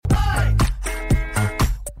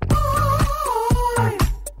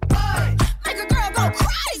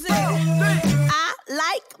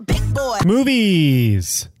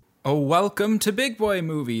Movies. Oh, welcome to Big Boy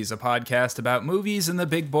Movies, a podcast about movies and the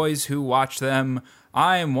big boys who watch them.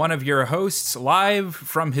 I am one of your hosts, live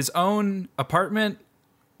from his own apartment,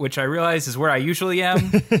 which I realize is where I usually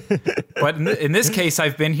am. But in this case,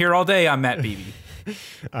 I've been here all day. I'm Matt Beebe.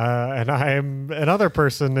 And I am another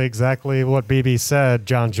person, exactly what BB said,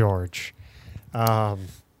 John George. But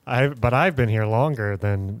I've been here longer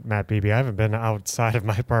than Matt Beebe. I haven't been outside of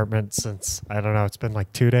my apartment since, I don't know, it's been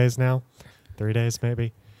like 2 days now. 3 days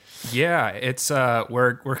maybe. Yeah, it's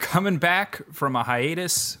we're coming back from a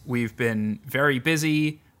hiatus. We've been very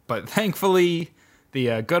busy, but thankfully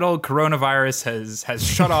the good old coronavirus has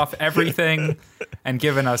shut off everything and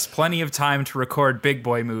given us plenty of time to record big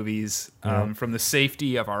boy movies from the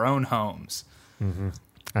safety of our own homes. Mm-hmm.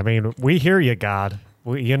 I mean, we hear you, God.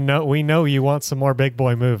 We know you want some more big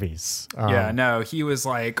boy movies. He was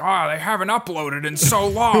like, they haven't uploaded in so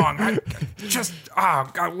long.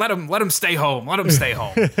 God, let him stay home. Let him stay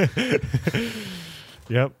home.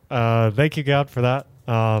 Yep. Thank you, God, for that.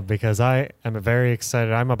 Because I am very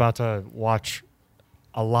excited. I'm about to watch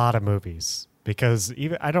a lot of movies because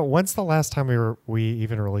when's the last time we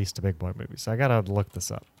even released a big boy movie? So I gotta look this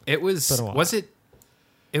up. It was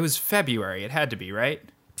February. It had to be, right?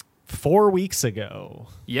 4 weeks ago.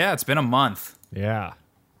 Yeah, it's been a month. Yeah.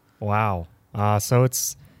 Wow. So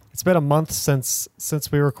it's been a month since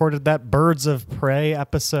we recorded that Birds of Prey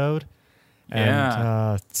episode.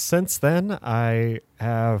 Yeah. And since then, I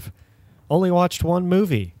have only watched one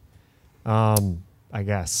movie, I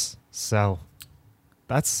guess. So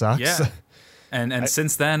that sucks. Yeah. And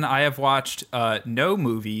since then, I have watched no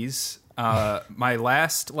movies. My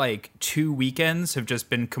last 2 weekends have just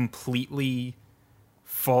been completely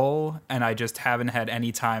full, and I just haven't had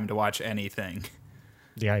any time to watch anything.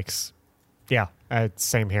 Yikes. Yeah,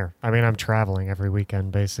 same here. I mean, I'm traveling every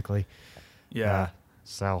weekend, basically. Yeah.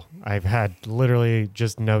 So I've had literally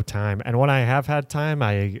just no time. And when I have had time,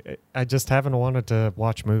 I just haven't wanted to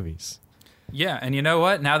watch movies. Yeah, and you know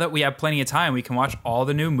what? Now that we have plenty of time, we can watch all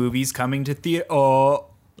the new movies coming to theater. Oh,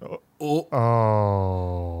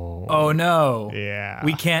 no. Yeah.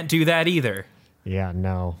 We can't do that either. Yeah,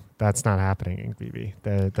 no. That's not happening,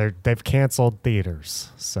 BB. They've canceled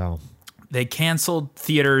theaters, so they canceled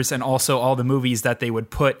theaters and also all the movies that they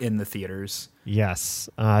would put in the theaters. Yes,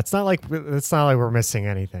 it's not like we're missing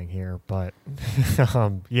anything here, but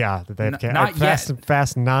yeah, they've not yet.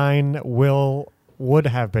 Fast 9 would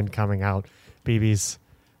have been coming out. BB's,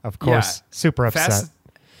 of course, super upset.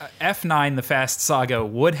 F9, the Fast Saga,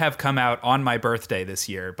 would have come out on my birthday this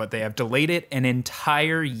year, but they have delayed it an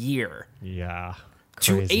entire year. Yeah.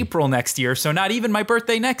 Crazy. To April next year, so not even my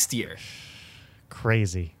birthday next year.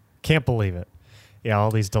 Crazy. Can't believe it. Yeah, all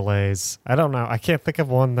these delays. I don't know. I can't think of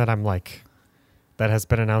one that that has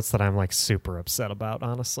been announced that I'm super upset about,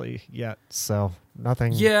 honestly, yet. So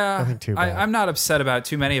nothing too bad. I'm not upset about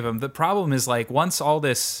too many of them. The problem is once all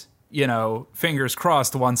this, fingers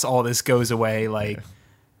crossed, once all this goes away,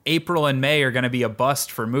 April and May are going to be a bust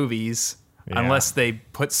for movies unless they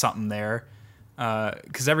put something there.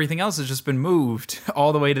 Because everything else has just been moved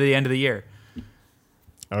all the way to the end of the year.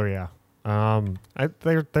 Oh yeah,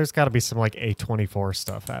 there's got to be some A24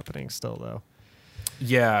 stuff happening still though.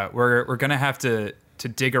 Yeah, we're gonna have to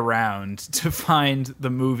dig around to find the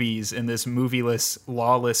movies in this movieless,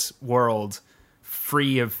 lawless world,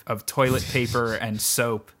 free of toilet paper and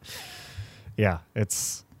soap. Yeah,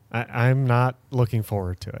 I'm not looking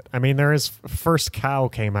forward to it. I mean, there is First Cow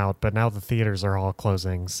came out, but now the theaters are all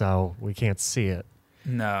closing, so we can't see it.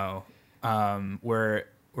 No. We're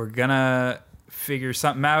gonna figure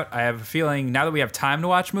something out. I have a feeling now that we have time to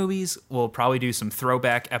watch movies, we'll probably do some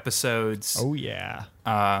throwback episodes. Oh, yeah.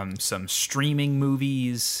 Some streaming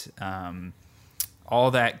movies,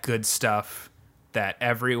 all that good stuff that's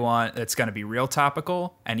going to be real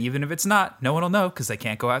topical. And even if it's not, no one will know because they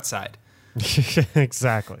can't go outside.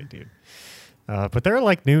 Exactly, dude. But there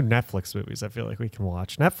are new Netflix movies I feel like we can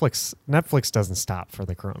watch. Netflix doesn't stop for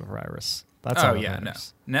the coronavirus. That's all. Yeah, no.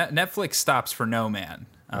 Netflix stops for no man.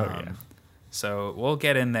 So we'll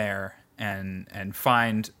get in there and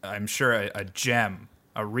find, I'm sure, a gem,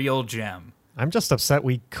 a real gem. I'm just upset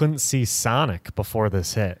we couldn't see Sonic before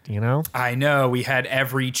this hit, I know. We had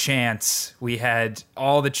every chance. We had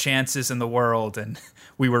all the chances in the world, and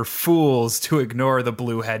we were fools to ignore the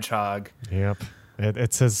blue hedgehog. Yep.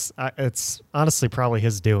 It's honestly probably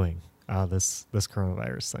his doing, this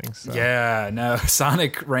coronavirus thing. So. Yeah, no.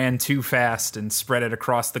 Sonic ran too fast and spread it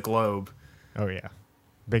across the globe. Oh, yeah.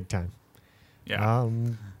 Big time. Yeah.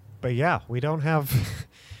 But yeah, we don't have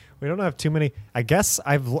too many. I guess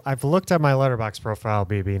I've looked at my Letterboxd profile,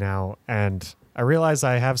 BB, now, and I realize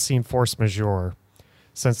I have seen Force Majeure.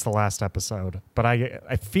 since the last episode. But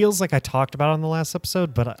it feels like I talked about it on the last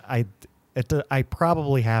episode, but I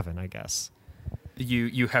probably haven't, I guess.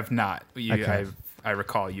 You have not. Okay. I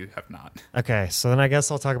recall you have not. Okay, so then I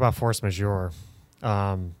guess I'll talk about Force Majeure,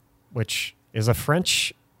 which is a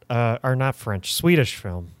French, or not French, Swedish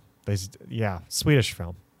film. Swedish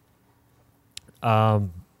film.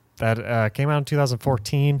 That came out in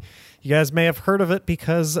 2014. You guys may have heard of it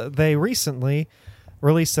because they recently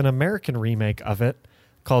released an American remake of it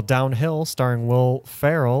called Downhill, starring Will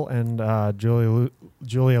Ferrell and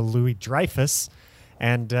Julia Louis-Dreyfus.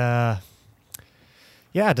 And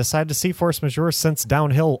decided to see Force Majeure since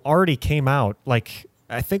Downhill already came out. Like,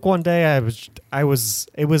 I think one day it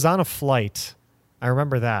was on a flight. I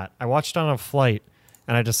remember that. I watched it on a flight.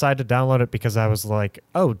 And I decided to download it because I was like,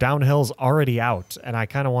 oh, Downhill's already out, and I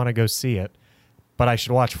kind of want to go see it, but I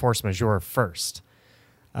should watch Force Majeure first.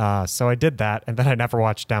 So I did that, and then I never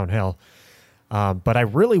watched Downhill. But I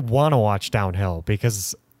really want to watch Downhill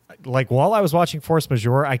because, like, while I was watching Force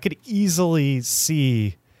Majeure, I could easily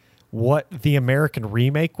see what the American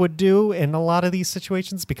remake would do in a lot of these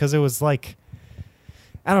situations because it was like,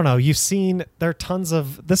 I don't know, there are tons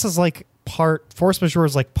of, this is like Force Majeure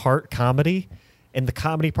is like part comedy. And the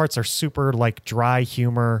comedy parts are super like dry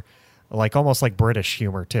humor, like almost like British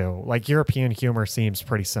humor too. Like European humor seems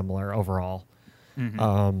pretty similar overall.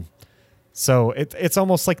 Mm-hmm. So it's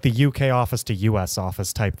almost like the UK office to US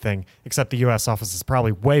office type thing, except the US office is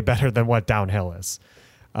probably way better than what Downhill is.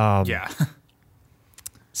 Yeah.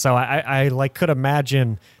 So I like could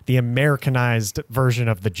imagine the Americanized version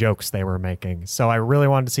of the jokes they were making. So I really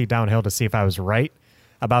wanted to see Downhill to see if I was right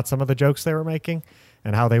about some of the jokes they were making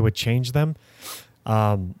and how they would change them.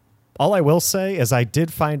 All I will say is I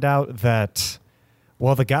did find out that,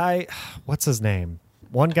 well, the guy, what's his name?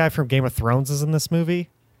 One guy from Game of Thrones is in this movie.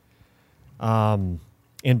 In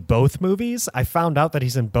both movies. I found out that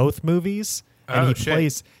he's in both movies. And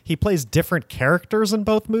he plays different characters in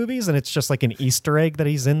both movies, and it's just like an Easter egg that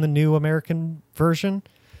he's in the new American version.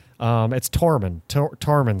 It's Tormund.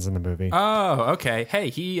 Tormund's in the movie. Oh, okay. Hey,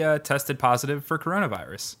 he tested positive for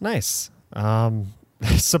coronavirus. Nice.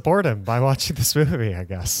 Support him by watching this movie, I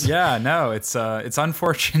guess. Yeah, no, it's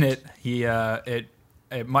unfortunate. It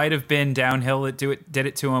might have been Downhill that did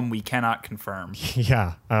it to him. We cannot confirm.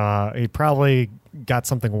 Yeah, he probably got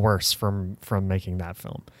something worse from making that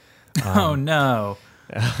film. Oh no.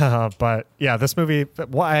 But yeah, this movie,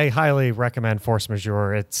 I highly recommend Force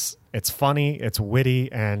Majeure. It's funny, it's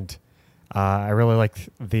witty, and I really like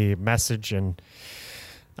the message. And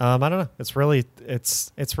I don't know, it's really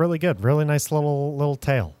good. Really nice little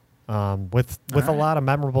tale with a lot of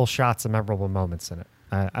memorable shots and memorable moments in it.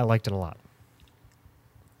 I liked it a lot.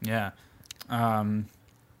 Yeah.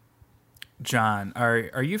 John,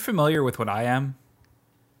 are you familiar with what I am?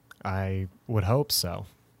 I would hope so.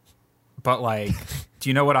 But, like,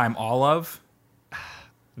 do you know what I'm all of?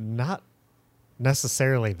 Not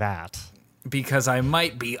necessarily that. Because I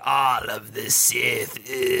might be all of the Sith.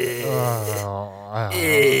 I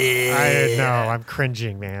know, I'm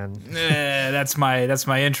cringing, man. That's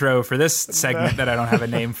my intro for this segment that I don't have a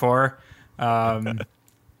name for. We're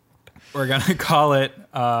gonna call it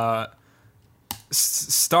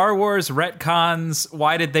Star Wars retcons.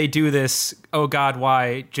 Why did they do this? Oh God,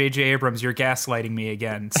 why? J.J. Abrams, you're gaslighting me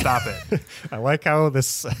again. Stop it. I like how it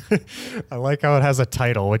has a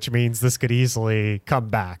title, which means this could easily come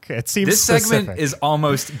back. It seems this specific. segment is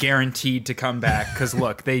almost guaranteed to come back because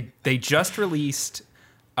look, they just released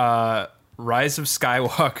Rise of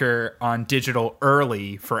Skywalker on digital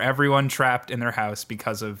early for everyone trapped in their house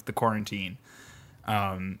because of the quarantine.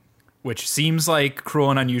 Which seems like cruel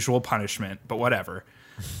and unusual punishment, but whatever.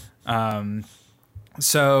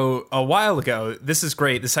 So a while ago, this is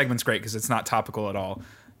great. This segment's great because it's not topical at all.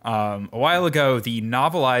 A while ago, the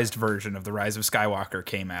novelized version of The Rise of Skywalker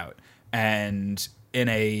came out, and in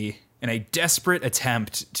a desperate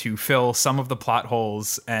attempt to fill some of the plot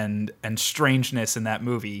holes and strangeness in that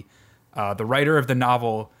movie, the writer of the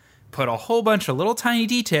novel put a whole bunch of little tiny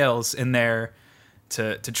details in there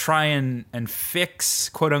to try and fix,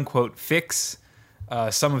 quote unquote,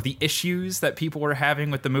 some of the issues that people were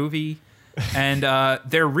having with the movie. And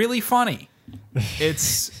they're really funny.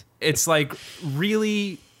 It's like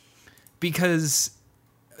really, because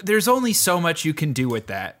there's only so much you can do with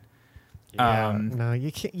that. Yeah, no,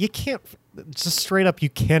 you can't just straight up, you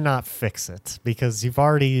cannot fix it because you've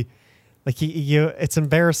already, like, it's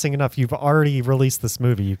embarrassing enough. You've already released this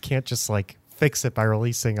movie. You can't just like fix it by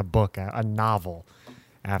releasing a book, a novel.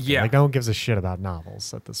 After. Yeah. Like, no one gives a shit about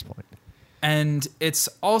novels at this point. And it's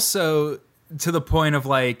also to the point of,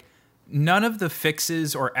 like, none of the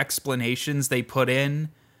fixes or explanations they put in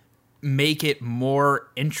make it more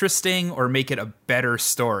interesting or make it a better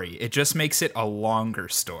story. It just makes it a longer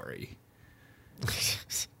story.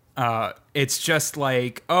 It's just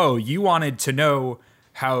like, oh, you wanted to know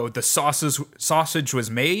how the sausage was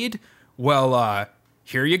made? Well,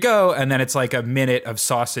 here you go. And then it's like a minute of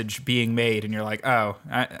sausage being made, and you're like, oh,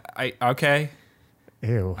 I okay.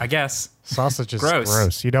 Ew. I guess. Sausage is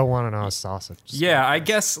gross. You don't want to know a sausage. Yeah, I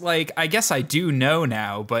guess I do know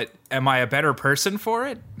now, but am I a better person for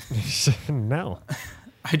it? No.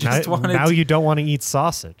 I just wanted now you don't want to eat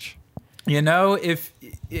sausage. You know, if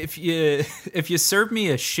you serve me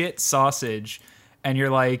a shit sausage and you're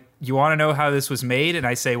like, you want to know how this was made, and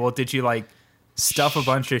I say, well, did you like stuff a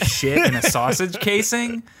bunch of shit in a sausage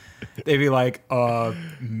casing? They'd be like,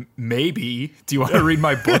 maybe. Do you want to read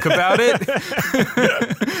my book about it?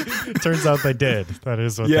 Turns out they did. That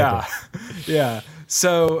is what they did. Yeah.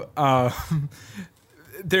 So I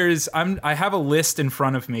have a list in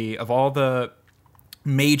front of me of all the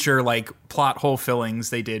major like plot hole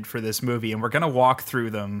fillings they did for this movie, and we're gonna walk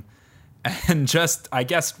through them and just, I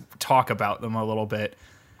guess, talk about them a little bit.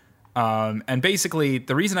 And basically,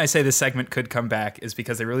 the reason I say this segment could come back is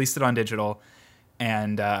because they released it on digital.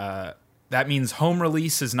 And that means home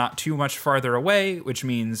release is not too much farther away, which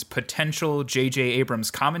means potential J.J.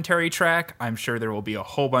 Abrams commentary track. I'm sure there will be a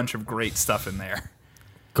whole bunch of great stuff in there.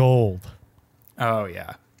 Gold. Oh,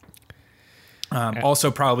 yeah.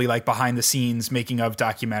 Also probably like behind the scenes making of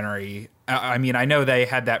documentary. I mean, I know they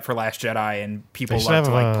had that for Last Jedi, and people love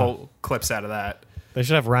to like pull clips out of that. They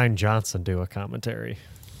should have Rian Johnson do a commentary.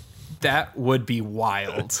 That would be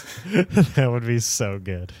wild. That would be so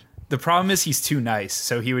good. The problem is he's too nice,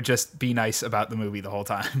 so he would just be nice about the movie the whole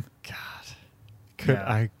time.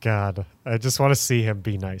 I just want to see him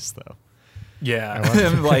be nice, though. Yeah,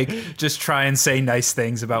 like just try and say nice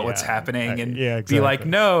things about what's happening, and exactly. be like,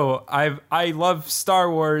 "No, I love Star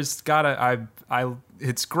Wars.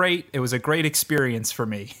 It's great. It was a great experience for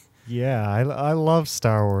me." Yeah, I love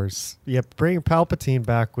Star Wars. Yeah, bringing Palpatine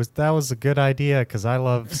back was a good idea because I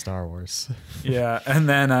love Star Wars. Yeah,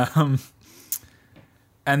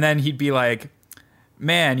 and then he'd be like,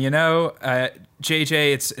 man,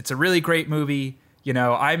 JJ, it's a really great movie. You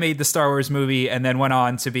know, I made the Star Wars movie and then went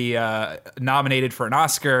on to be nominated for an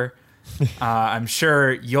Oscar. I'm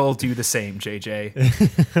sure you'll do the same,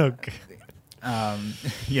 JJ. Okay.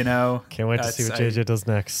 Can't wait to see what JJ does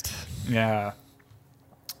next. Yeah.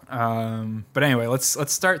 But anyway,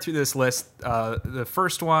 let's start through this list. The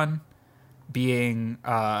first one being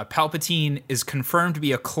Palpatine is confirmed to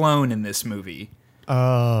be a clone in this movie.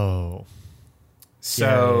 Oh.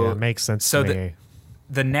 So yeah, makes sense to me.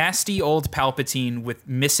 The nasty old Palpatine with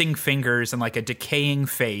missing fingers and like a decaying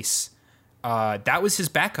face, that was his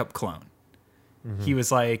backup clone. Mm-hmm. He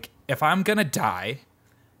was like, if I'm going to die,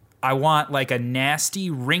 I want like a nasty,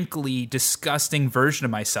 wrinkly, disgusting version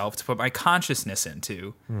of myself to put my consciousness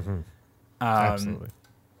into. Mm-hmm. Absolutely.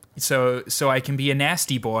 So I can be a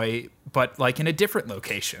nasty boy, but like in a different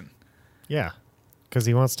location. Yeah. Because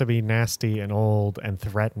he wants to be nasty and old and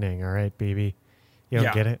threatening, all right, BB? You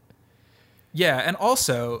don't get it? Yeah, and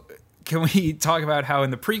also, can we talk about how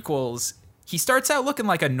in the prequels, he starts out looking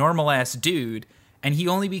like a normal-ass dude, and he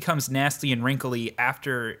only becomes nasty and wrinkly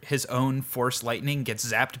after his own Force lightning gets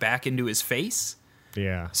zapped back into his face?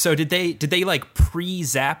 Yeah. So did they like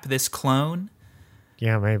pre-zap this clone?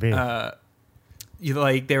 Yeah, maybe.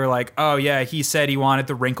 They were like, oh yeah, he said he wanted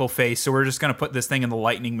the wrinkle face, so we're just gonna put this thing in the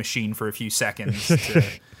lightning machine for a few seconds to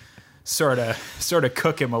sort of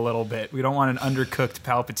cook him a little bit. We don't want an undercooked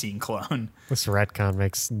Palpatine clone. This retcon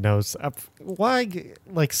makes no sense. Why?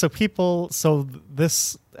 Like, so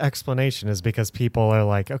this explanation is because people are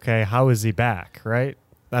like, okay, how is he back? Right?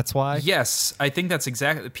 That's why. Yes, I think that's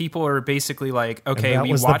exactly. People are basically like, okay, and that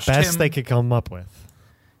we was watched the best him. They could come up with.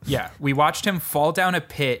 Yeah, we watched him fall down a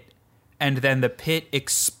pit, and then the pit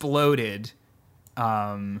exploded,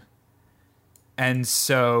 and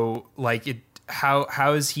so like it.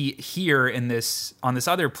 How is he here on this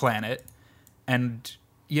other planet? And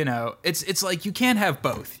it's like you can't have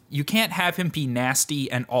both. You can't have him be nasty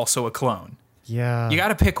and also a clone. Yeah, you got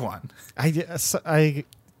to pick one.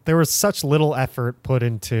 There was such little effort put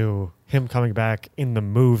into him coming back in the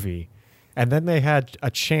movie, and then they had a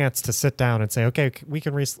chance to sit down and say, okay, we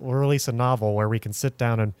can release a novel where we can sit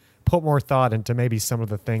down and put more thought into maybe some of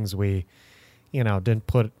the things we didn't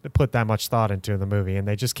put that much thought into the movie, and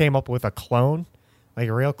they just came up with a clone, like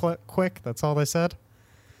real quick. That's all they said.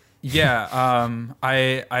 Yeah,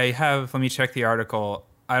 I have. Let me check the article.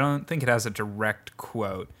 I don't think it has a direct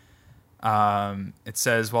quote. It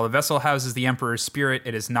says, "While the vessel houses the Emperor's spirit,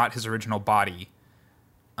 it is not his original body."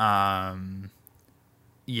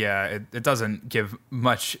 Yeah, it doesn't give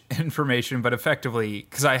much information, but effectively,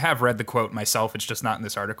 because I have read the quote myself, it's just not in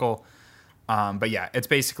this article. But yeah, it's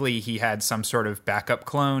basically he had some sort of backup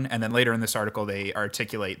clone, and then later in this article they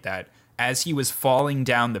articulate that as he was falling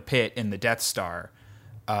down the pit in the Death Star,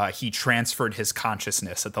 he transferred his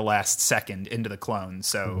consciousness at the last second into the clone.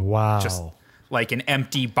 So Wow. just like an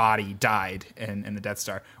empty body died in the Death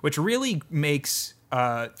Star, which really makes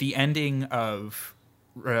the ending of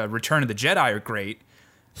Return of the Jedi great,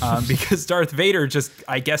 because Darth Vader just,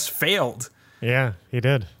 I guess, failed. Yeah, he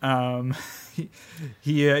did.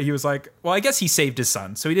 He was like, well, I guess he saved his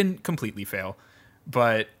son, so he didn't completely fail.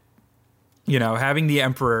 But, you know, having the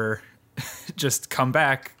Emperor just come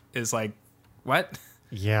back is like, what?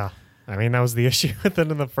 Yeah. I mean, that was the issue with it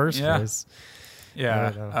in the first place. Yeah.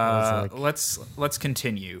 I don't know. It was Let's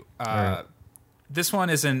continue. Right. This one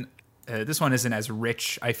isn't as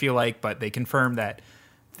rich, I feel like, but they confirm that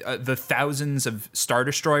the thousands of Star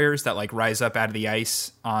Destroyers that like rise up out of the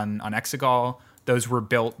ice on Exegol, those were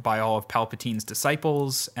built by all of Palpatine's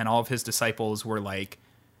disciples, and all of his disciples were like,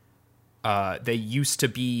 they used to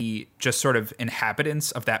be just sort of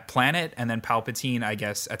inhabitants of that planet, and then Palpatine, I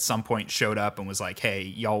guess, at some point showed up and was like, hey,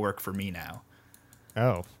 y'all work for me now.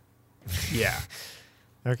 Oh, Yeah.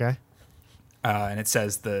 okay. And it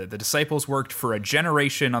says the disciples worked for a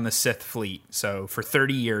generation on the Sith fleet. So for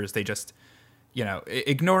 30 years, they just, you know,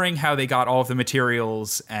 ignoring how they got all of the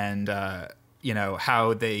materials and, you know,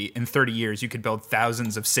 how they, in 30 years, you could build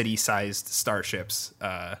thousands of city-sized starships.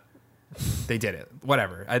 They did it.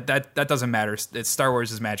 Whatever. That doesn't matter. It's Star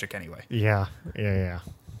Wars is magic anyway. Yeah.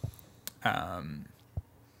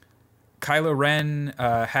 Kylo Ren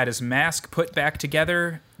had his mask put back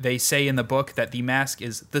together. They say in the book that the mask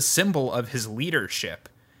is the symbol of his leadership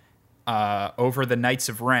over the Knights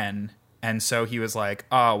of Ren. And so he was like,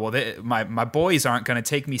 oh, well, my boys aren't going to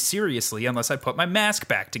take me seriously unless I put my mask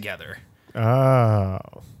back together. Oh.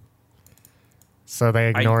 So they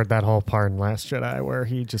ignored that whole part in Last Jedi where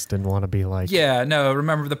he just didn't want to be like... Yeah, no,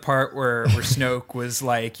 remember the part where Snoke was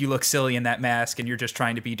like, you look silly in that mask and you're just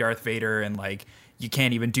trying to be Darth Vader and like... you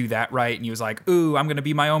can't even do that right. And he was like, ooh, I'm going to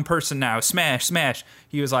be my own person now. Smash, smash.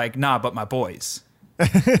 He was like, nah, but my boys.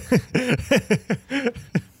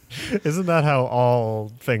 Isn't that how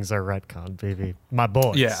all things are retconned, baby? My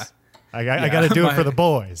boys. Yeah. I got to do it for the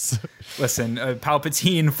boys. Listen,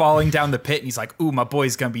 Palpatine falling down the pit, and he's like, ooh, my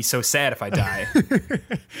boy's going to be so sad if I die.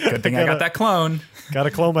 Good thing I got that clone. Got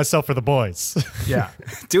to clone myself for the boys. Yeah.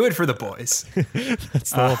 Do it for the boys.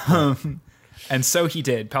 That's the whole point. And so he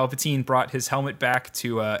did. Palpatine brought his helmet back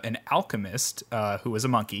to an alchemist who was a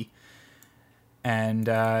monkey. And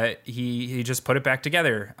he just put it back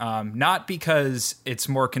together. Not because it's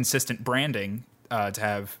more consistent branding to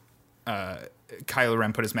have Kylo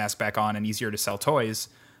Ren put his mask back on and easier to sell toys.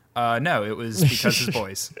 No, it was because his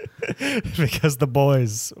boys. Because the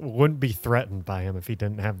boys wouldn't be threatened by him if he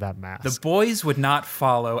didn't have that mask. The boys would not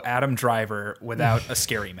follow Adam Driver without a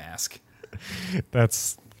scary mask.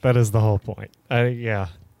 That is the whole point. I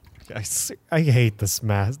hate this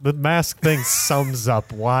mask. The mask thing sums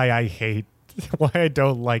up why I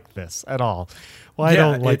don't like this at all. Why I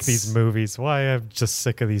don't like these movies. Why I'm just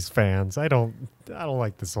sick of these fans. I don't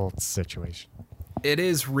like this whole situation. It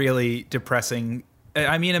is really depressing.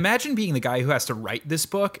 I mean, imagine being the guy who has to write this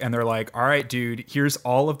book and they're like, all right, dude, here's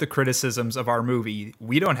all of the criticisms of our movie.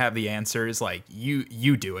 We don't have the answers. Like, you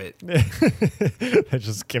do it. I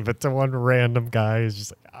just give it to one random guy who's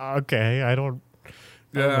just like, okay, I don't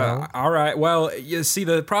know. All right. Well, you see,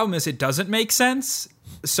 the problem is it doesn't make sense.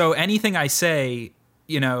 So anything I say,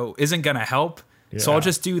 isn't going to help. Yeah. So I'll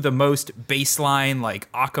just do the most baseline, like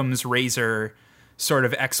Occam's razor sort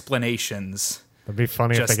of explanations. It'd be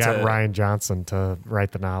funny if they got Rian Johnson to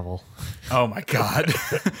write the novel. Oh my God.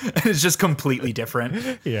 It's just completely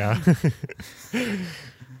different. Yeah.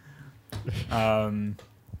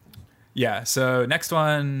 Yeah. So next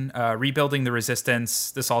one, Rebuilding the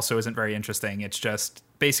Resistance. This also isn't very interesting. It's just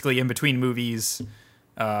basically in between movies,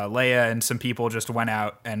 Leia and some people just went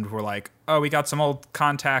out and were like, oh, we got some old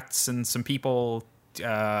contacts and some people,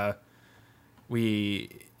 we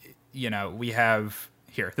have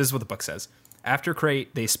here. This is what the book says. After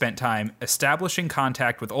Crate, they spent time establishing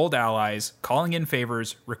contact with old allies, calling in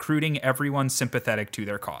favors, recruiting everyone sympathetic to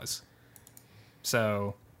their cause.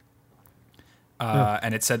 So,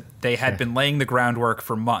 and it said they had been laying the groundwork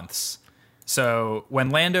for months. So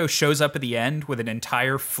when Lando shows up at the end with an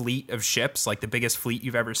entire fleet of ships, like the biggest fleet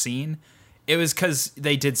you've ever seen, it was because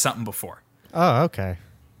they did something before. Oh, okay.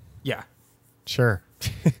 Yeah. Sure.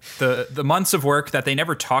 The months of work that they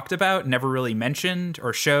never talked about, never really mentioned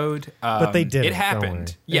or showed. But they did it. It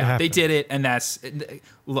happened. Yeah, they did it. And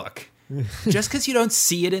look, Just because you don't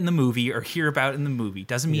see it in the movie or hear about it in the movie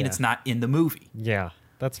doesn't mean it's not in the movie. Yeah,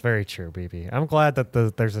 that's very true, BB. I'm glad that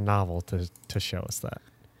there's a novel to show us that.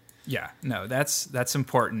 Yeah, no, that's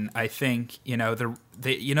important. I think,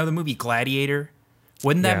 the movie Gladiator,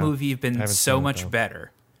 wouldn't that movie have been so much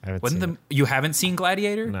better? You haven't seen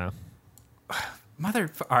Gladiator? No. All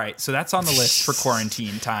right, so that's on the list for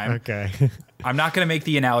quarantine time. Okay. I'm not going to make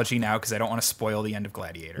the analogy now because I don't want to spoil the end of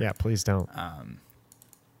Gladiator. Yeah, please don't.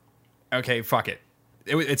 Okay, fuck it.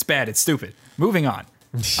 It's bad. It's stupid. Moving on.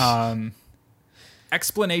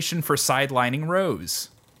 Explanation for sidelining Rose.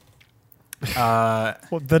 Well,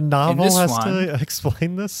 the novel has to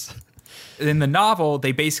explain this? In the novel,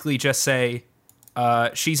 they basically just say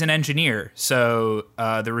she's an engineer, so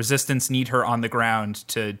the Resistance need her on the ground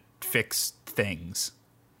to fix things.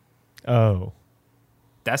 Oh.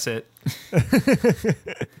 That's it.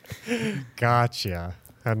 Gotcha.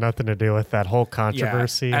 Had nothing to do with that whole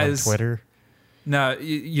controversy on Twitter. No,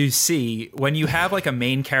 you see, when you have like a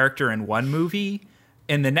main character in one movie,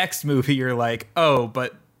 in the next movie you're like, oh,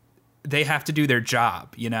 but they have to do their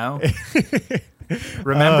job,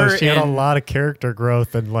 Remember, she had a lot of character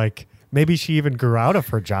growth, and like maybe she even grew out of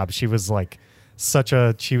her job. She was like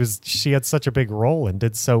she had such a big role and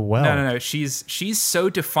did so well. No. She's so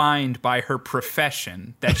defined by her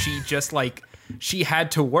profession that she just like she had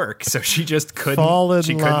to work, so she just couldn't.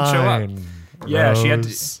 Couldn't show up. Yeah, Rose. she had to.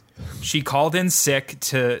 She called in sick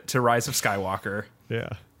to Rise of Skywalker. Yeah.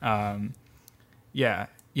 Yeah.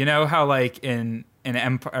 You know how like in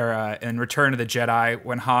Empire in Return of the Jedi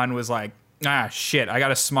when Han was like, shit, I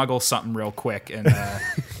gotta smuggle something real quick, and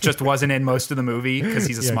just wasn't in most of the movie because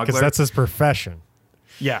he's a smuggler. Because that's his profession.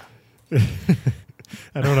 Yeah.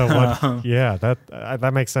 I don't know what. Yeah,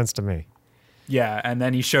 that makes sense to me. Yeah, and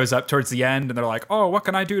then he shows up towards the end, and they're like, "Oh, what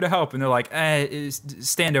can I do to help?" And they're like,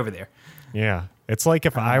 "Stand over there." Yeah, it's like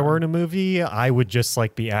if I were in a movie, I would just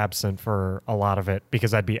like be absent for a lot of it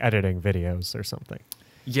because I'd be editing videos or something.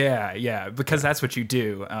 Yeah, because that's what you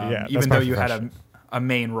do. Yeah, even though you had a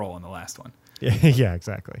main role in the last one. Yeah,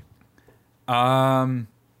 exactly. The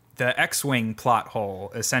X-Wing plot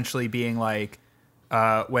hole essentially being like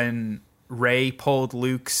when Rey pulled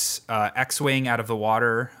Luke's X-Wing out of the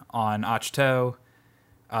water on Ahch-To,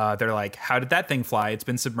 they're like, how did that thing fly? It's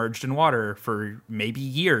been submerged in water for maybe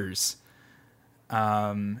years.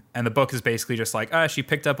 And the book is basically just like, she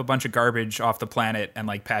picked up a bunch of garbage off the planet and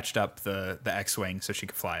like patched up the X-Wing so she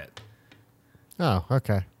could fly it. Oh,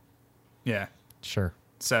 okay. Yeah. Sure.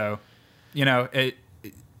 So,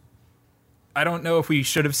 I don't know if we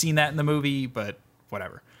should have seen that in the movie, but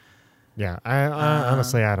whatever. Yeah, I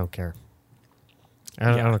honestly, I don't care.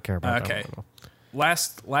 I don't care about that one at all.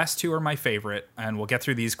 Last two are my favorite, and we'll get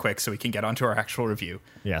through these quick so we can get onto our actual review.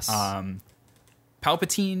 Yes.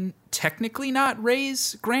 Palpatine, technically not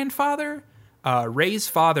Rey's grandfather. Rey's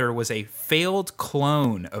father was a failed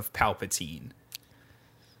clone of Palpatine.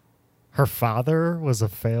 Her father was a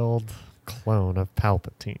failed clone of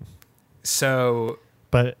Palpatine. So...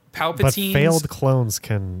 But failed clones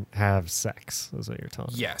can have sex, is what you're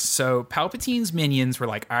telling me. Yes. So Palpatine's minions were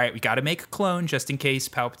like, all right, we got to make a clone just in case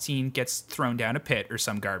Palpatine gets thrown down a pit or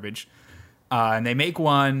some garbage. And they make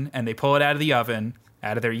one, and they pull it out of the oven,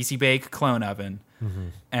 out of their Easy Bake clone oven. Mm-hmm.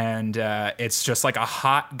 And it's just like a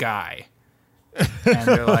hot guy. And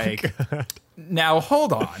they're like, now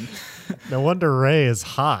hold on. No wonder Rey is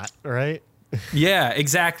hot, right? Yeah,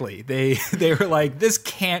 exactly. They were like, this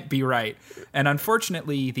can't be right. And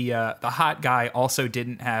unfortunately, the hot guy also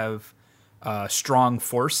didn't have strong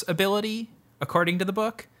force ability, according to the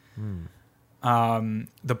book.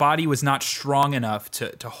 The body was not strong enough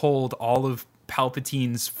to hold all of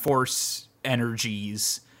Palpatine's force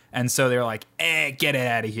energies. And so they're like, get it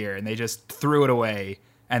out of here. And they just threw it away.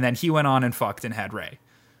 And then he went on and fucked and had Rey.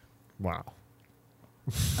 Wow.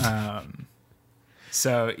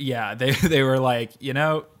 So, yeah, they were like,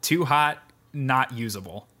 too hot, not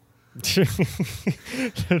usable.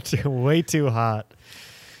 Way too hot.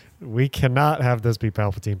 We cannot have this be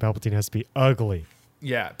Palpatine. Palpatine has to be ugly.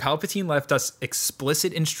 Yeah, Palpatine left us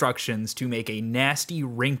explicit instructions to make a nasty,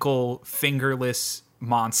 wrinkle, fingerless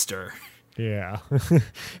monster. Yeah.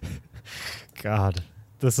 God.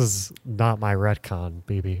 This is not my retcon,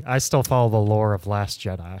 BB. I still follow the lore of Last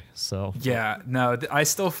Jedi, so... Yeah, no, I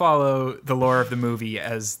still follow the lore of the movie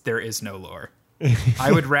as there is no lore.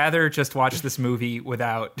 I would rather just watch this movie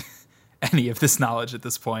without any of this knowledge at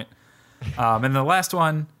this point. And the last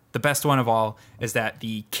one, the best one of all, is that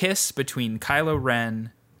the kiss between Kylo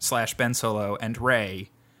Ren / Ben Solo and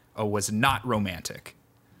Rey was not romantic.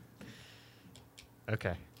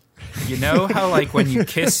 Okay. You know how, like, when you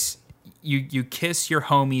kiss... You kiss your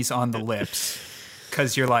homies on the lips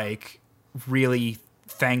because you're like, really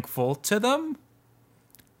thankful to them.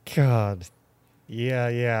 God.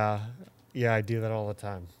 Yeah. I do that all the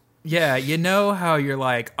time. Yeah, you know how you're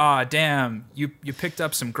like, damn, you picked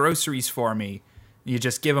up some groceries for me. You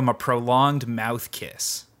just give them a prolonged mouth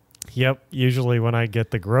kiss. Yep. Usually when I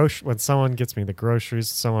get when someone gets me the groceries,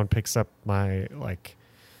 someone picks up my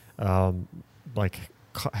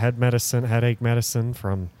headache medicine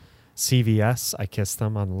from CVS. I kiss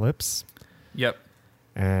them on the lips. Yep.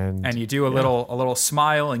 And you do a little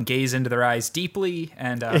smile and gaze into their eyes deeply,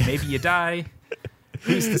 and maybe you die.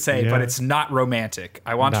 Who's to say? But it's not romantic.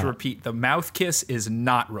 I want to repeat: the mouth kiss is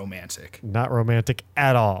not romantic. Not romantic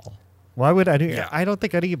at all. Why would I do? Yeah. I don't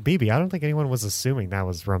think BB. I don't think anyone was assuming that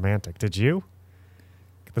was romantic. Did you?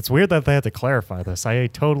 It's weird that they had to clarify this. I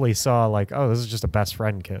totally saw like, oh, this is just a best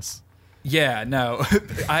friend kiss. Yeah, no.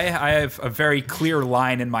 I have a very clear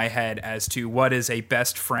line in my head as to what is a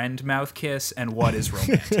best friend mouth kiss and what is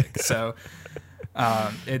romantic. So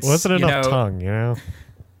it's wasn't enough tongue, you know?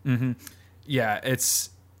 Mm-hmm. Yeah, it's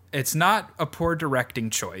not a poor directing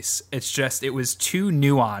choice. It's just it was too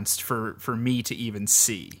nuanced for me to even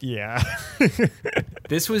see. Yeah.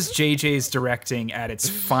 This was JJ's directing at its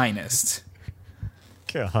finest.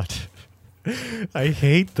 God. I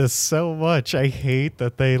hate this so much. I hate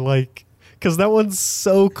that they because that one's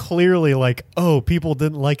so clearly like, oh, people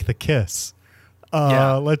didn't like the kiss.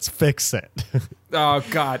 Let's fix it. Oh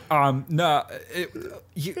God, no.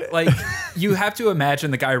 You have to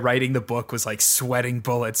imagine the guy writing the book was like sweating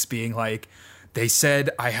bullets, being like, "They said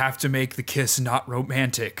I have to make the kiss not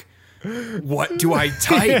romantic. What do I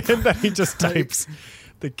type?" And then he just types,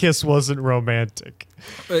 "The kiss wasn't romantic."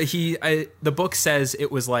 The book says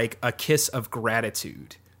it was like a kiss of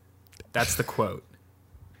gratitude. That's the quote.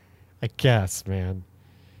 I guess, man.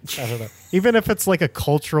 I don't know. Even if it's like a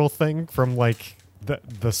cultural thing from like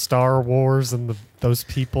the Star Wars and those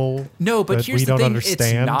people. No, but here's the thing: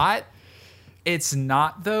 understand. It's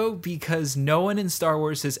not though, because no one in Star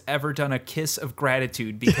Wars has ever done a kiss of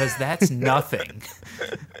gratitude, because that's nothing.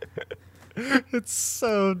 It's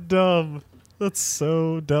so dumb. That's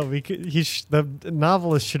so dumb. The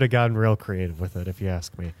novelist should have gotten real creative with it, if you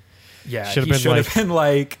ask me. Yeah, he should have been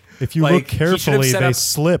like. If you look carefully, they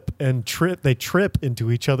slip and trip. They trip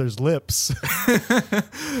into each other's lips.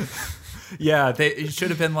 Yeah, it should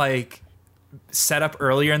have been like set up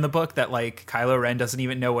earlier in the book that like Kylo Ren doesn't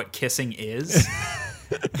even know what kissing is.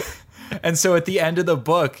 And so at the end of the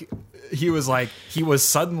book, he was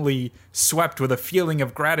suddenly swept with a feeling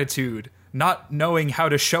of gratitude, not knowing how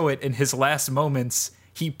to show it in his last moments.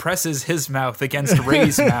 He presses his mouth against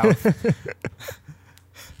Rey's mouth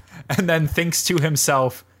and then thinks to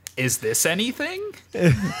himself, "Is this anything?"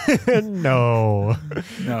 No.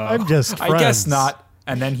 I'm just friends. I guess not.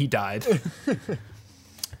 And then he died.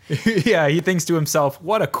 Yeah, he thinks to himself,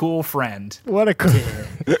 "What a cool friend." What a cool...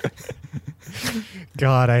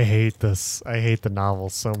 God, I hate this. I hate the novel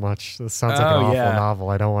so much. This sounds like an awful novel.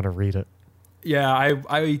 I don't want to read it. Yeah,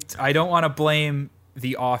 I don't want to blame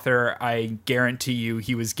the author. I guarantee you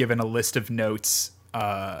he was given a list of notes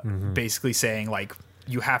basically saying, like,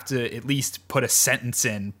 you have to at least put a sentence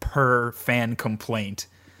in per fan complaint.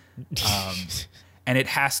 And it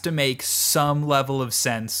has to make some level of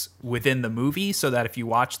sense within the movie so that if you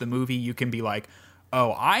watch the movie, you can be like,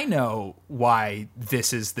 oh, I know why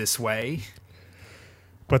this is this way.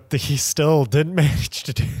 But he still didn't manage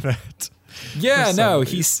to do that. Yeah, no,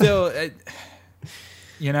 he's still... the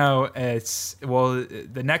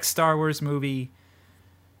next Star Wars movie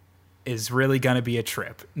is really going to be a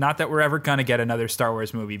trip. Not that we're ever going to get another Star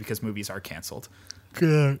Wars movie because movies are canceled.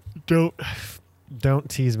 God, don't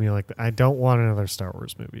tease me like that. I don't want another Star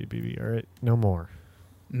Wars movie, BB. All right, no more.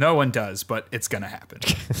 No one does, but it's going to happen.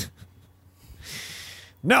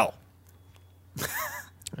 No.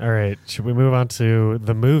 All right, should we move on to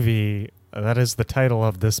the movie that is the title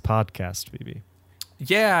of this podcast, BB?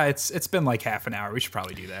 Yeah, it's been like half an hour. We should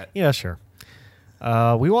probably do that. Yeah, sure.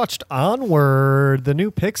 We watched Onward, the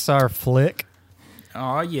new Pixar flick.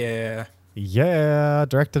 Oh, yeah. Yeah,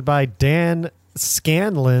 directed by Dan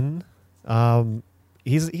Scanlon.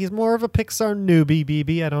 He's more of a Pixar newbie,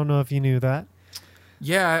 BB. I don't know if you knew that.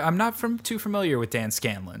 Yeah, I'm not too familiar with Dan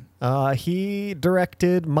Scanlon. He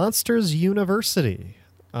directed Monsters University.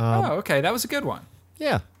 Okay. That was a good one.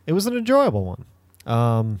 Yeah, it was an enjoyable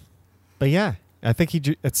one. But yeah, I think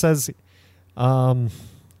it says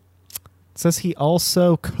he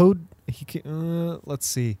also let's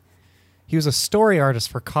see. He was a story artist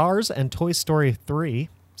for Cars and Toy Story 3.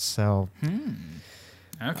 So.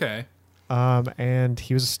 Okay. And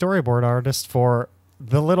he was a storyboard artist for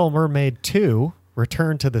The Little Mermaid 2,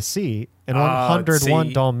 Return to the Sea, and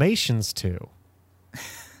 101 Dalmatians 2.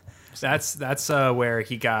 That's where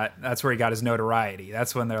he got his notoriety.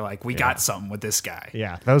 That's when they're like, we got something with this guy.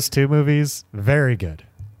 Yeah, those two movies, very good.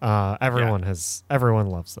 Everyone loves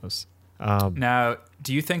those. Now,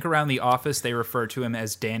 do you think around the office they refer to him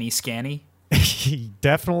as Danny Scanny?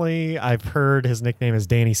 Definitely, I've heard his nickname is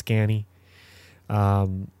Danny Scanny.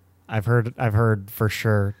 I've heard for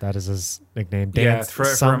sure that is his nickname.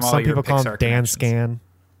 Some people call him Dan Scan.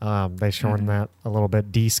 They shorten that a little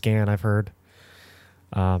bit. D Scan, I've heard.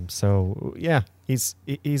 So yeah, he's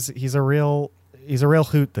a real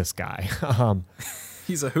hoot. This guy.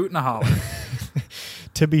 He's a hoot and a holler.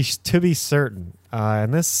 to be certain.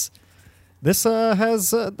 And this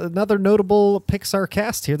has another notable Pixar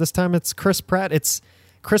cast here. This time it's Chris Pratt. It's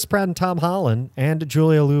Chris Pratt and Tom Holland and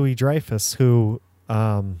Julia Louis-Dreyfus, who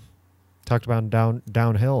talked about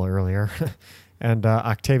Downhill earlier, and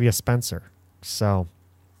Octavia Spencer. So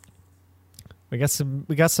we got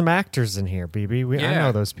some actors in here, BB. I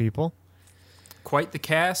know those people. Quite the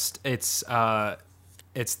cast. It's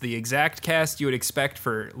the exact cast you would expect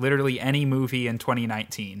for literally any movie in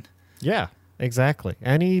 2019. Yeah, exactly.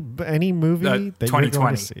 Any movie that 2020. you're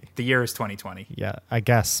going to see. The year is 2020. Yeah, I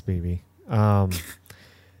guess, BB.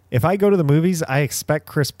 If I go to the movies, I expect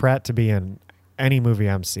Chris Pratt to be in any movie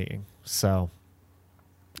I'm seeing. So,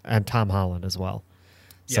 and Tom Holland as well.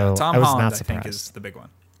 Yeah, so Tom I was Holland, not I surprised. think, is the big one.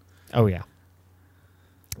 Oh yeah.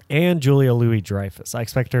 And Julia Louis-Dreyfus. I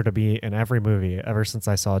expect her to be in every movie ever since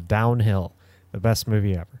I saw Downhill, the best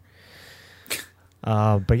movie ever.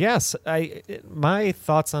 But yes, my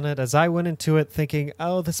thoughts on it as I went into it thinking,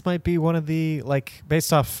 oh, this might be one of the, like,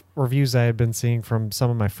 based off reviews I had been seeing from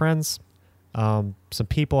some of my friends, some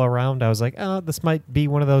people around, I was like, oh, this might be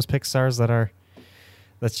one of those Pixars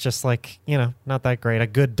that's just like, not that great. A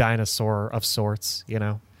good dinosaur of sorts,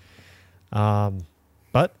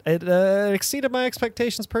 But it exceeded my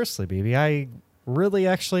expectations personally, BB. I really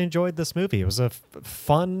actually enjoyed this movie. It was a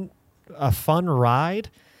fun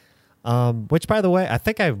ride. Which, by the way, I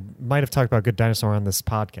think I might have talked about Good Dinosaur on this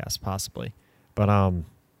podcast, possibly. But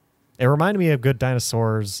it reminded me of Good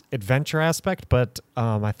Dinosaur's adventure aspect, but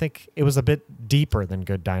I think it was a bit deeper than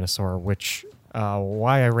Good Dinosaur, which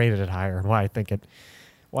why I rated it higher and why I think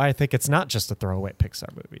it's not just a throwaway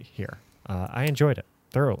Pixar movie here. I enjoyed it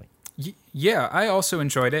thoroughly. Yeah, I also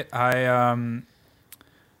enjoyed it. I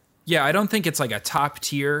don't think it's like a top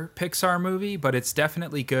tier Pixar movie, but it's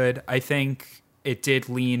definitely good. I think it did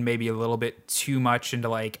lean maybe a little bit too much into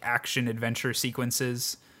like action adventure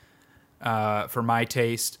sequences for my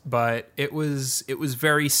taste, but it was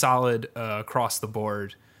very solid across the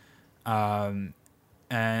board. And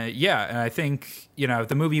I think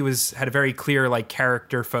the movie had a very clear like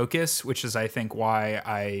character focus, which is I think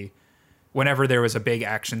why whenever there was a big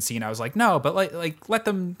action scene, I was like, no, but like let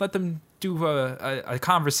them do a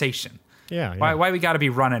conversation. Yeah. Why we got to be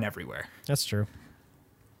running everywhere? That's true.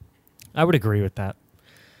 I would agree with that.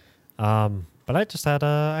 But I just had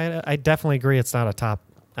I definitely agree it's not a top.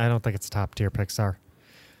 I don't think it's a top tier Pixar.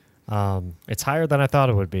 It's higher than I thought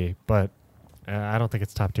it would be, but I don't think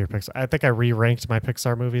it's top tier Pixar. I think I re-ranked my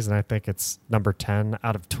Pixar movies, and I think it's number 10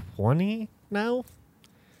 out of 20 now.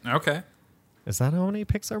 Okay. Is that how many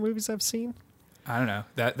Pixar movies I've seen? I don't know.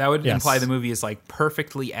 That would imply the movie is like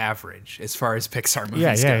perfectly average as far as Pixar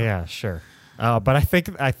movies go. Yeah, sure. But I think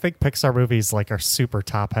Pixar movies like are super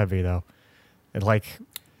top heavy though. And like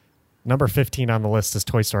number 15 on the list is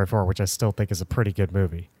Toy Story 4, which I still think is a pretty good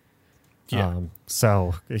movie. Yeah.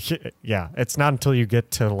 So yeah, it's not until you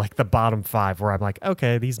get to like the bottom 5 where I'm like,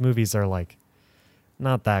 okay, these movies are like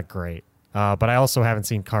not that great. But I also haven't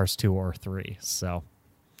seen Cars 2 or 3, so.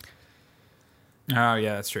 Oh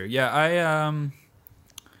yeah, that's true. Yeah,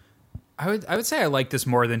 I would say I like this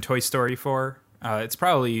more than Toy Story 4. It's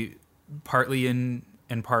probably partly in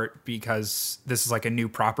part because this is like a new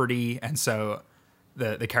property, and so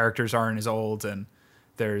the characters aren't as old, and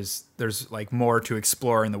there's like more to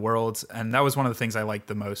explore in the world. And that was one of the things I liked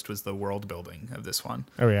the most was the world building of this one.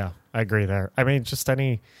 Oh yeah, I agree there. I mean, just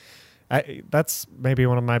that's maybe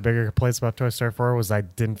one of my bigger complaints about Toy Story 4 was I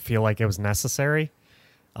didn't feel like it was necessary.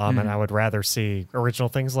 And I would rather see original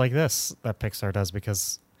things like this that Pixar does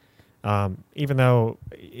because even though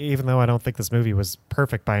I don't think this movie was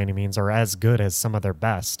perfect by any means or as good as some of their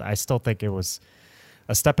best, I still think it was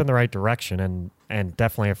a step in the right direction and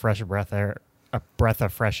definitely a breath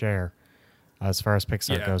of fresh air as far as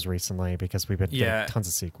Pixar goes recently because we've been getting tons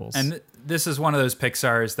of sequels. And this is one of those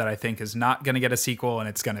Pixars that I think is not going to get a sequel and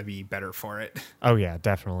it's going to be better for it. Oh yeah,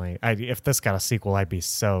 definitely. If this got a sequel, I'd be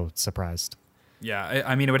so surprised. Yeah,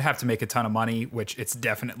 I mean, it would have to make a ton of money, which it's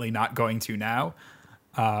definitely not going to now.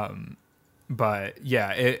 But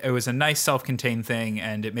yeah, it was a nice self-contained thing,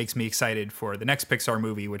 and it makes me excited for the next Pixar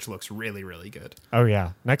movie, which looks really, really good. Oh,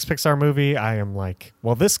 yeah. Next Pixar movie, I am like,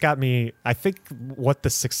 well, this got me, I think what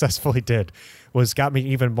this successfully did was got me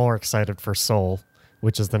even more excited for Soul,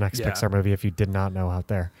 which is the next Pixar movie, if you did not know out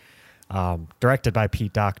there. Directed by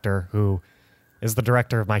Pete Docter, who is the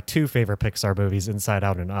director of my two favorite Pixar movies, Inside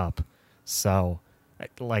Out and Up. So,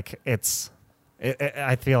 like,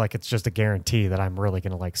 I feel like it's just a guarantee that I'm really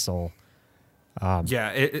going to like Soul.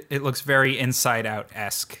 It looks very Inside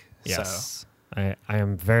Out-esque. Yes. So. I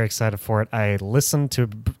am very excited for it. I listened to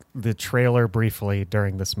the trailer briefly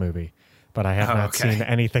during this movie, but I have not seen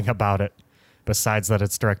anything about it besides that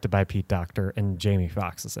it's directed by Pete Docter and Jamie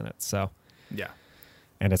Foxx is in it. So, yeah.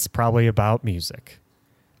 And it's probably about music.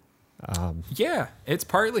 Yeah, it's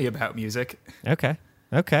partly about music. Okay.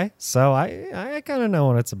 So I kind of know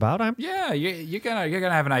what it's about. You're gonna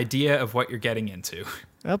have an idea of what you're getting into.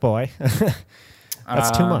 Oh boy,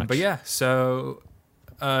 that's too much. But yeah, so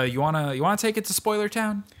you wanna take it to Spoiler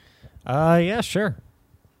Town? Yeah, sure.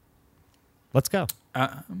 Let's go.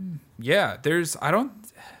 Yeah, is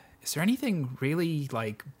there anything really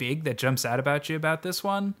like big that jumps out about you about this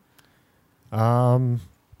one?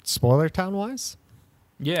 Spoiler Town wise?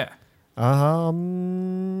 Yeah. I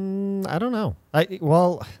don't know.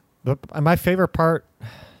 My favorite part.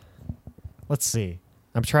 Let's see.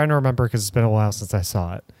 I'm trying to remember because it's been a while since I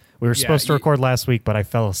saw it. We were supposed to record last week, but I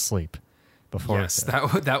fell asleep before. Yes,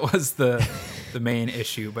 that was the main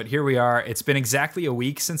issue. But here we are. It's been exactly a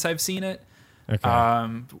week since I've seen it.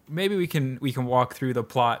 Okay. Maybe we can walk through the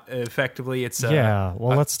plot effectively. It's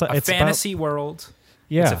it's a fantasy world.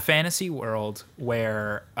 Yeah, it's a fantasy world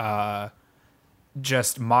where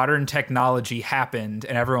just modern technology happened,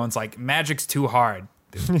 and everyone's like, magic's too hard.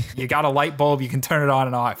 You got a light bulb, you can turn it on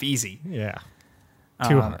and off easy. Yeah.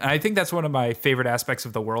 And I think that's one of my favorite aspects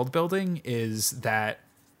of the world building is that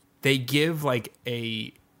they give like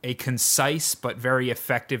a concise but very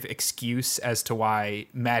effective excuse as to why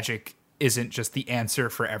magic isn't just the answer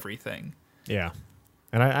for everything. Yeah.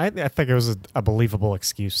 And I think it was a believable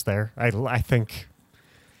excuse there. I think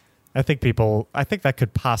that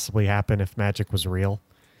could possibly happen if magic was real.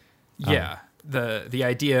 Yeah. The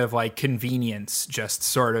idea of like convenience just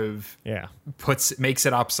sort of makes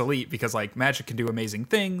it obsolete because like magic can do amazing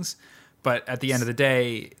things, but at the end of the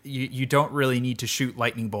day, you don't really need to shoot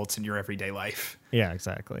lightning bolts in your everyday life. Yeah,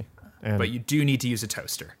 exactly. But you do need to use a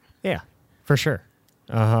toaster. Yeah, for sure.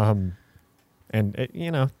 And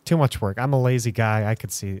too much work. I'm a lazy guy. I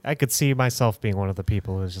could see myself being one of the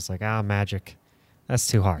people who's just like, magic, that's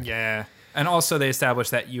too hard. Yeah. And also they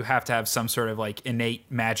established that you have to have some sort of like innate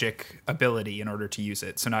magic ability in order to use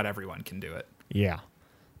it. So not everyone can do it. Yeah.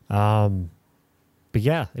 But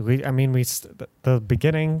yeah, the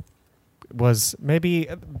beginning was a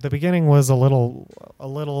little,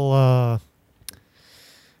 I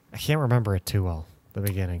can't remember it too well. The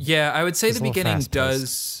beginning. Yeah. I would say the beginning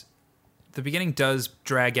does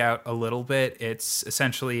drag out a little bit. It's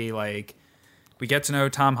essentially like we get to know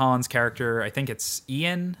Tom Holland's character. I think it's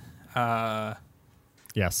Ian.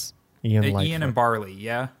 Yes, Ian and Barley.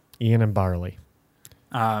 Yeah, Ian and Barley.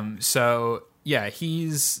 So yeah,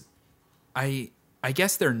 I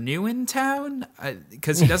guess they're new in town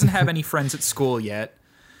because he doesn't have any friends at school yet,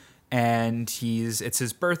 and it's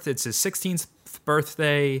his 16th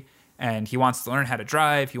birthday, and he wants to learn how to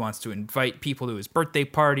drive. He wants to invite people to his birthday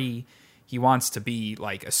party. He wants to be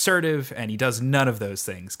like assertive, and he does none of those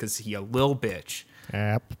things because he's a little bitch.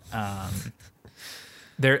 Yep.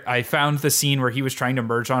 I found the scene where he was trying to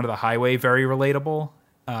merge onto the highway very relatable.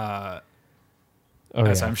 As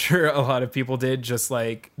I'm sure a lot of people did. Just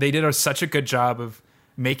like they did such a good job of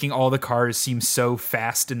making all the cars seem so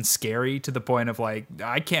fast and scary to the point of like,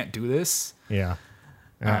 I can't do this. Yeah.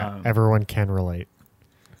 Everyone can relate.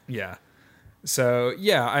 Yeah. So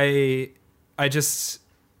yeah,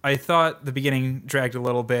 I thought the beginning dragged a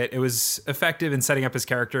little bit. It was effective in setting up his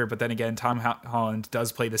character, but then again, Tom Holland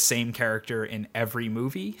does play the same character in every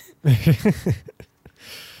movie.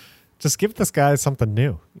 Just give this guy something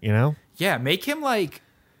new, you know? Yeah, make him like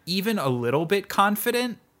even a little bit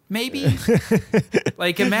confident, maybe.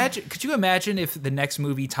 Like could you imagine if the next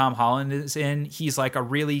movie Tom Holland is in, he's like a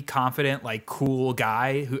really confident, like cool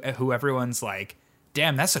guy who everyone's like,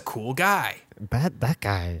 damn, that's a cool guy. That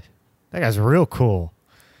guy's real cool.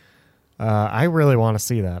 I really want to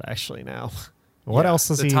see that actually now. What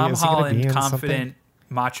else is he? Tom Holland, be in confident,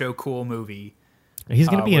 macho, cool movie. He's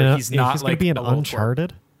going to be in. He's going to be in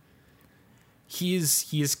Uncharted. He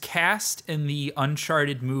is cast in the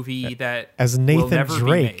Uncharted movie that as Nathan will never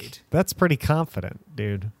Drake. be made. That's pretty confident,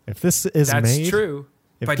 dude. If this is that's made, true.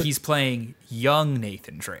 But he's playing young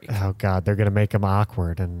Nathan Drake. Oh God, they're gonna make him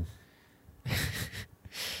awkward, and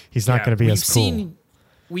he's not gonna be as cool.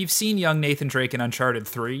 We've seen young Nathan Drake in Uncharted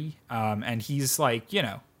 3, and he's like,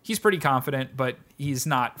 he's pretty confident, but he's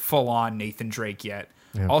not full on Nathan Drake yet.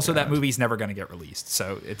 Oh, also, God. That movie's never going to get released,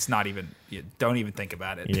 so it's not even. Don't even think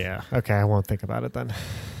about it. Yeah. Okay, I won't think about it then.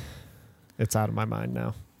 It's out of my mind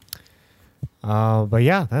now. But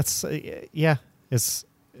yeah, that's It's.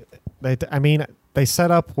 They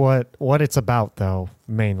set up what it's about though,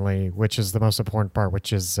 mainly, which is the most important part,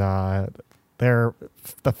 which is the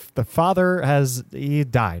father he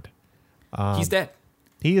died. He's dead.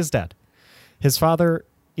 He is dead. His father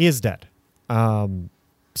is dead.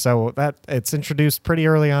 So that it's introduced pretty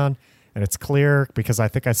early on, and it's clear because I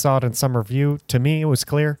think I saw it in some review. To me, it was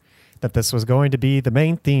clear that this was going to be the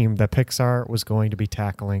main theme that Pixar was going to be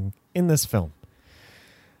tackling in this film.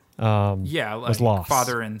 Like loss.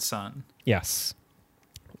 Father and son. Yes.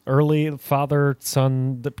 Early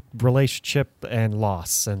father-son relationship and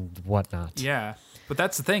loss and whatnot. Yeah. But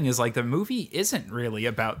that's the thing is like the movie isn't really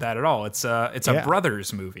about that at all. It's a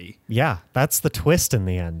brothers movie. Yeah, that's the twist in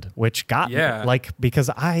the end, which got me, because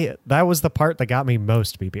that was the part that got me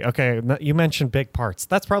most, BB. Okay, you mentioned big parts.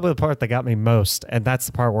 That's probably the part that got me most, and that's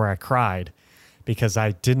the part where I cried because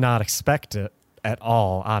I did not expect it at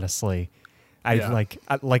all, honestly.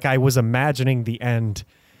 I was imagining the end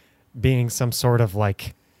being some sort of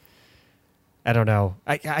like, I don't know.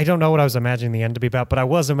 I don't know what I was imagining the end to be about, but I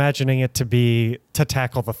was imagining it to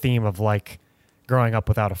tackle the theme of like growing up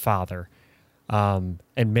without a father. And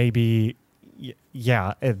maybe,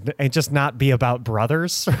 and just not be about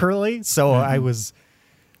brothers really. So I was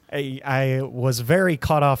very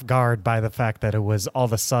caught off guard by the fact that it was all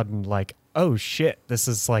of a sudden like, oh shit, this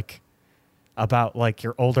is like about like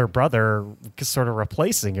your older brother sort of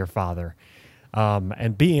replacing your father.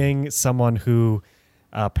 And being someone who,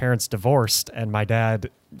 parents divorced and my dad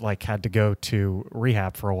like had to go to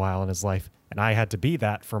rehab for a while in his life and I had to be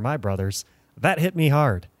that for my brothers. That hit me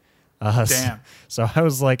hard. Damn. So I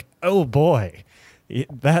was like, oh boy,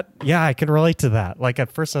 I can relate to that. Like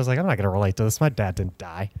at first I was like, I'm not going to relate to this. My dad didn't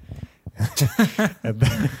die. and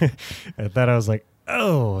then I was like,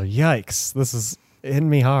 oh yikes, this is hitting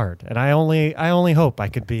me hard. And I only hope I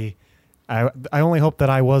could be, I only hope that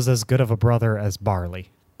I was as good of a brother as Barley.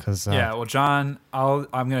 Well, John, I'm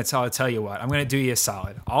going to tell you what. I'm going to do you a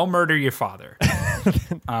solid. I'll murder your father.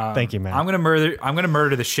 Thank you, man. I'm going to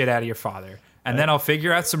murder the shit out of your father, and then I'll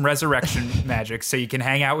figure out some resurrection magic so you can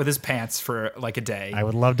hang out with his pants for like a day. I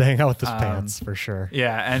would love to hang out with his pants for sure.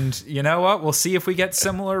 Yeah, and you know what? We'll see if we get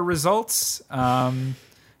similar results.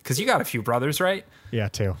 Because you got a few brothers, right? Yeah,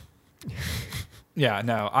 two. Yeah,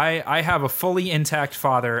 no, I have a fully intact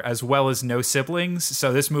father as well as no siblings,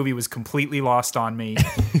 so this movie was completely lost on me.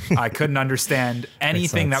 I couldn't understand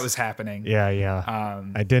anything that was happening. Yeah.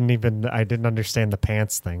 I didn't understand the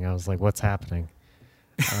pants thing. I was like, what's happening?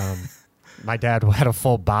 My dad had a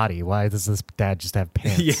full body. Why does this dad just have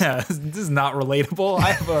pants? Yeah, this is not relatable.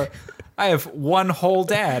 I have one whole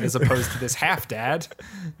dad as opposed to this half dad.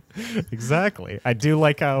 Exactly. I do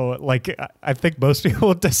like how, like, I think most people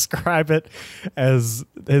would describe it as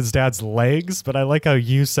his dad's legs, but I like how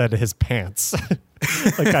you said his pants.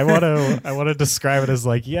 Like, I want to describe it as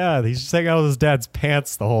like, yeah, he's just hanging out with his dad's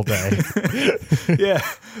pants the whole day. Yeah,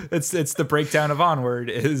 it's the breakdown of Onward.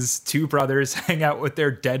 Is two brothers hang out with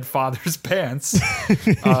their dead father's pants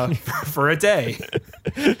for a day.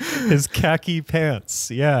 His khaki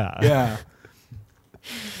pants. Yeah.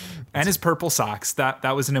 And his purple socks.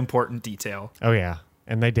 That was an important detail. Oh yeah,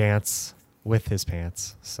 and they dance with his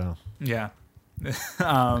pants. So yeah.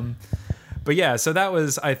 But yeah, so that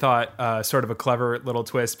was, I thought, sort of a clever little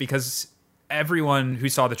twist because everyone who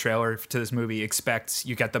saw the trailer to this movie expects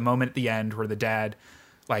you get the moment at the end where the dad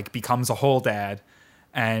like becomes a whole dad,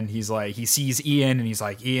 and he's like, he sees Ian and he's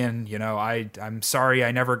like, Ian, I'm sorry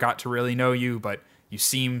I never got to really know you, but you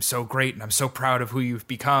seem so great and I'm so proud of who you've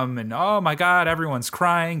become. And oh my God, everyone's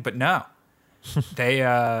crying. But no, they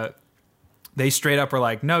straight up were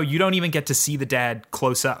like, no, you don't even get to see the dad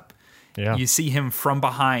close up. Yeah. You see him from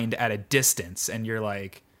behind at a distance and you're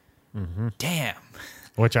like, damn.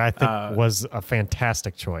 Which I think was a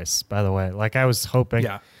fantastic choice, by the way. Like I was hoping,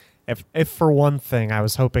 if for one thing, I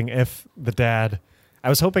was hoping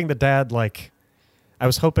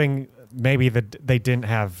maybe that they didn't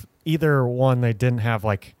have they didn't have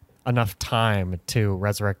like enough time to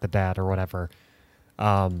resurrect the dad or whatever.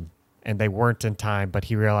 And they weren't in time, but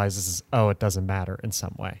he realizes, it doesn't matter in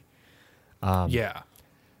some way.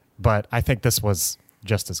 But I think this was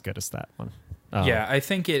just as good as that one. I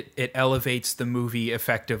think it elevates the movie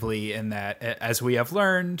effectively in that, as we have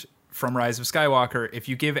learned from Rise of Skywalker, if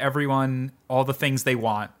you give everyone all the things they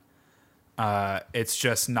want, it's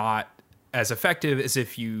just not as effective as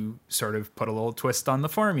if you sort of put a little twist on the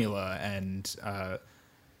formula and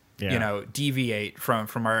deviate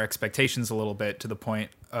from our expectations a little bit, to the point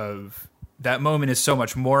of that moment is so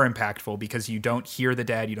much more impactful because you don't hear the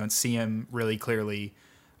dad, you don't see him really clearly,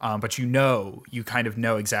 but you kind of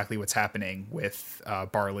know exactly what's happening with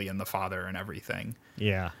Barley and the father and everything.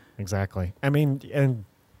 Yeah, exactly. I mean, and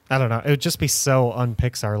I don't know, it would just be so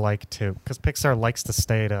un-Pixar-like too, because Pixar likes to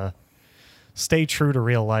stay true to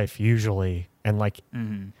real life usually, and like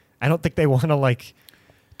I don't think they want to like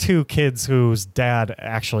two kids whose dad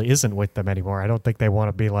actually isn't with them anymore. I don't think they want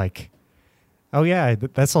to be like, oh yeah,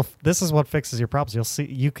 this is what fixes your problems.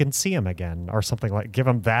 You can see him again or something, like give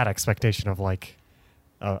them that expectation of like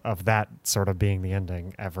of that sort of being the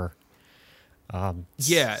ending ever.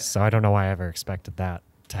 So I don't know why I ever expected that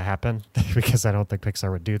to happen because I don't think Pixar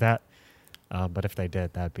would do that. But if they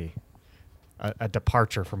did, that'd be a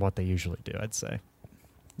departure from what they usually do, I'd say.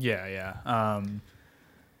 Yeah.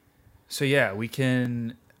 So yeah, we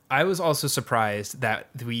can. I was also surprised that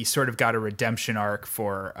we sort of got a redemption arc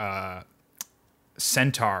for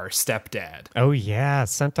Centaur stepdad. Oh yeah,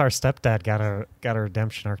 Centaur stepdad got a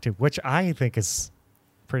redemption arc too, which I think is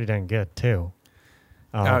pretty dang good too.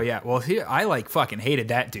 Oh yeah, well I like fucking hated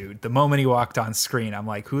that dude. The moment he walked on screen, I'm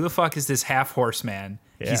like, who the fuck is this half horse man?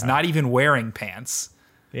 Yeah. He's not even wearing pants.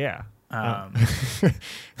 Yeah. I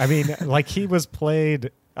mean, like he was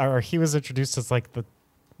introduced as like the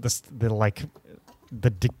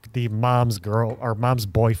mom's girl or mom's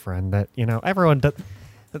boyfriend that, you know, everyone does.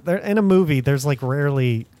 They're in a movie. There's like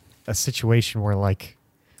rarely a situation where like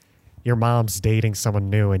your mom's dating someone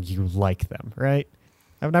new and you like them, right?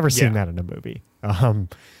 I've never seen that in a movie.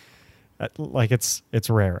 Like it's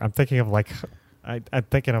rare. I'm thinking of like I'm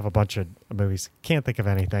thinking of a bunch of movies. Can't think of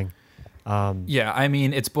anything. I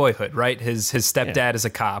mean, it's Boyhood, right? His stepdad is a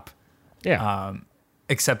cop. Yeah.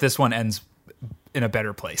 Except this one ends in a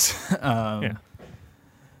better place.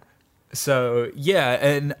 So, yeah,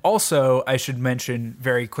 and also I should mention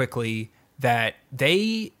very quickly that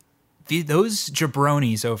those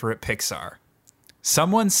jabronis over at Pixar,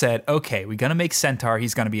 someone said, okay, we're going to make Centaur,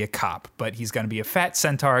 he's going to be a cop, but he's going to be a fat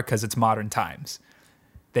Centaur because it's modern times.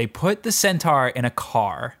 They put the Centaur in a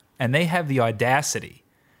car, and they have the audacity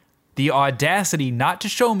not to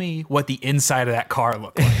show me what the inside of that car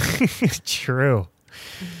looked like. True.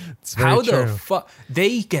 How the fuck?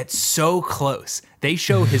 They get so close. They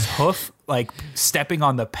show his hoof like stepping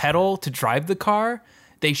on the pedal to drive the car.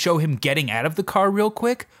 They show him getting out of the car real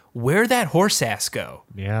quick. Where'd that horse ass go?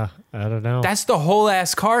 Yeah, I don't know. That's the whole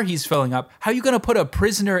ass car he's filling up. How are you going to put a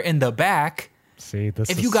prisoner in the back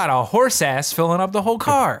if you got a horse ass filling up the whole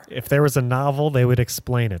car? If there was a novel, they would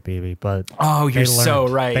explain it, baby. But you're so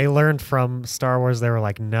right. They learned from Star Wars. They were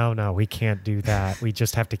like, no, we can't do that. We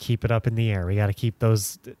just have to keep it up in the air. We got to keep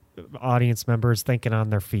those audience members thinking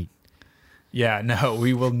on their feet. Yeah, no,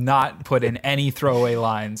 we will not put in any throwaway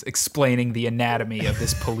lines explaining the anatomy of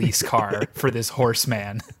this police car for this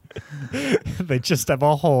horseman. They just have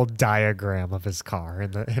a whole diagram of his car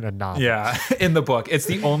in a novel. Yeah, in the book. It's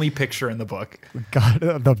the only picture in the book. God,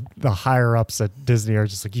 the higher ups at Disney are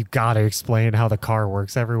just like, you got to explain how the car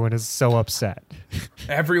works. Everyone is so upset.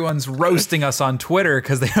 Everyone's roasting us on Twitter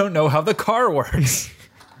because they don't know how the car works.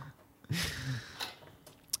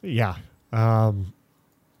 Yeah.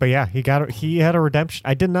 But yeah, he had a redemption.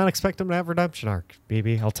 I did not expect him to have a redemption arc,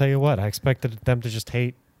 BB. I'll tell you what. I expected them to just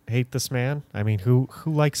hate this man. I mean, who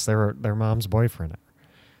likes their mom's boyfriend?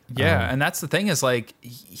 Yeah, and that's the thing is like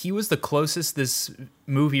he was the closest this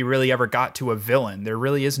movie really ever got to a villain. There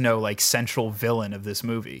really is no like central villain of this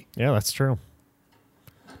movie. Yeah, that's true.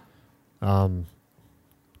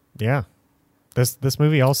 Yeah. This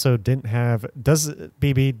movie also didn't have does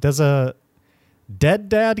a dead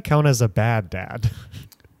dad count as a bad dad?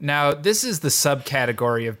 Now, this is the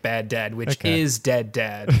subcategory of bad dad, which is dead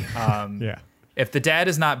dad. Yeah. If the dad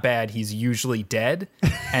is not bad, he's usually dead.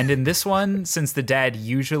 And in this one, since the dad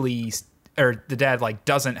like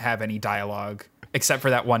doesn't have any dialogue except for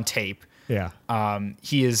that one tape. Yeah.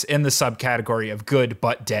 He is in the subcategory of good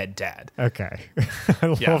but dead dad. Okay. I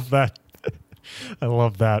love that. I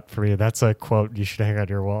love that for you. That's a quote you should hang on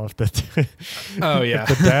your wall. Oh yeah.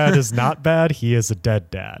 If the dad is not bad, he is a dead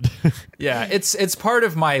dad. Yeah, it's part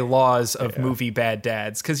of my laws of movie bad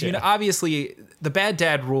dads because you know obviously the bad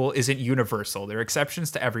dad rule isn't universal. There are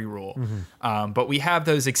exceptions to every rule, but we have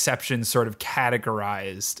those exceptions sort of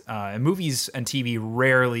categorized. And movies and TV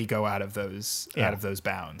rarely go out of those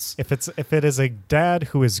bounds. If it is a dad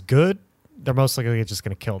who is good, they're most likely just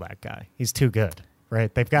going to kill that guy. He's too good.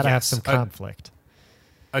 Right, they've got to have some conflict.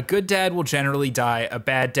 a good dad will generally die. A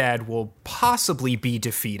bad dad will possibly be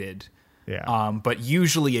defeated, Yeah. but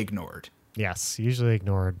usually ignored. Yes, usually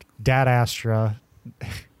ignored. Dad Astra.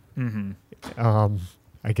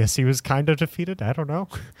 I guess he was kind of defeated. I don't know.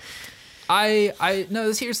 I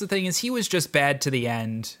no. Here's the thing: is he was just bad to the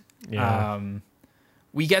end. Yeah.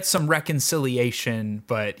 We get some reconciliation,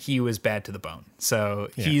 but he was bad to the bone. So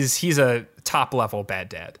Yeah. he's a top level bad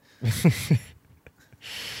dad.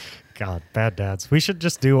 God, bad dads. We should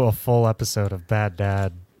just do a full episode of Bad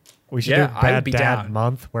Dad. We should Yeah, do I would Bad be Dad down.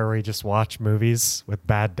 month where we just watch movies with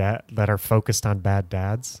bad dad that are focused on bad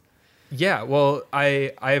dads. Yeah, well,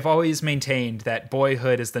 I've always maintained that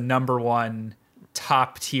Boyhood is the number one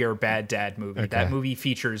top tier bad dad movie. Okay. That movie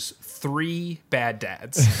features 3 bad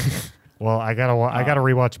dads. Well, I gotta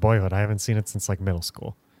rewatch Boyhood. I haven't seen it since like middle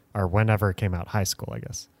school or whenever it came out. High school, I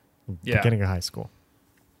guess. Yeah. Beginning of high school.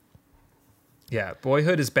 Yeah,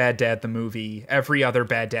 Boyhood is bad dad the movie. Every other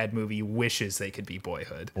bad dad movie wishes they could be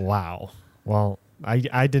Boyhood. Wow. Well,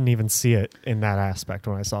 I didn't even see it in that aspect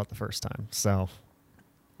when I saw it the first time. So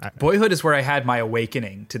Boyhood is where I had my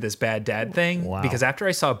awakening to this bad dad thing. Wow. Because after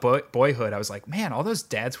I saw Boyhood, I was like, man, all those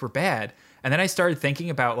dads were bad. And then I started thinking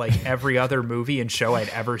about like every other movie and show I'd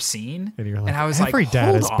ever seen. and you're like, I was every like,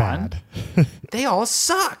 dad hold is on. bad. They all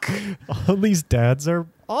suck. All these dads are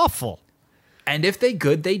awful. And if they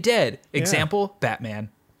good, they dead. Example, Batman.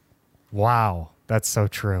 Wow. That's so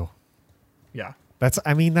true. Yeah.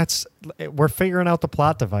 We're figuring out the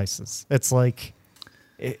plot devices. It's like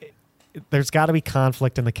there's got to be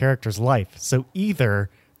conflict in the character's life. So either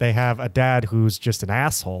they have a dad who's just an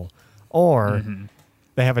asshole, or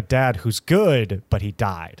they have a dad who's good but he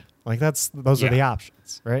died. Like those are the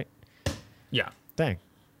options, right? Yeah. Dang.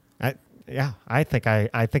 I think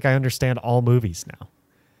I understand all movies now.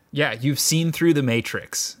 Yeah, you've seen through the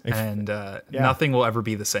Matrix, and nothing will ever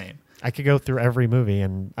be the same. I could go through every movie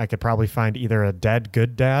and I could probably find either a dead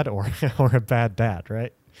good dad or a bad dad,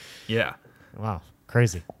 right? Yeah. Wow,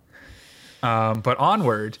 crazy. But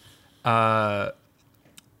onward, what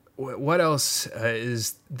else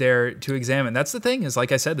is there to examine? That's the thing is,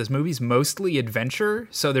 like I said, this movie's mostly adventure,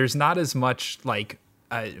 so there's not as much like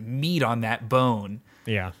meat on that bone.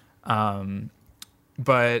 Yeah.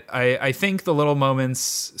 But I think the little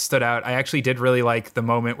moments stood out. I actually did really like the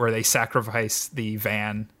moment where they sacrifice the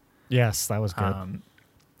van. Yes, that was good.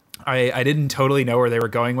 I didn't totally know where they were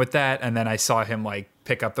going with that, and then I saw him like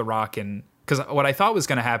pick up the rock, and because what I thought was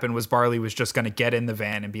going to happen was Barley was just going to get in the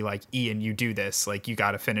van and be like, Ian, you do this, like you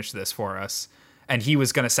got to finish this for us, and he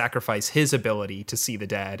was going to sacrifice his ability to see the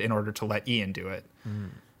dad in order to let Ian do it.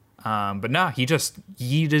 But nah, he just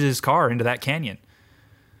yeeted his car into that canyon.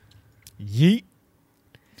 Yeet.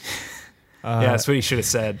 Yeah, that's what he should have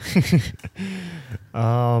said.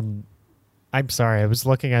 I'm sorry. I was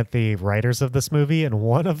looking at the writers of this movie, and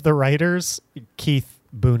one of the writers, Keith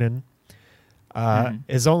Boonen,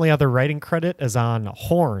 his only other writing credit is on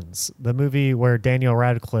Horns, the movie where Daniel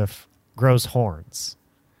Radcliffe grows horns.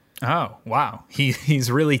 Oh, wow.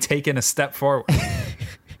 He's really taken a step forward.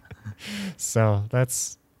 So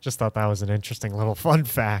just thought that was an interesting little fun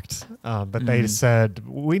fact. But they said,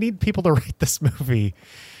 we need people to write this movie.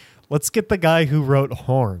 Let's get the guy who wrote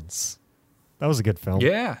Horns. That was a good film.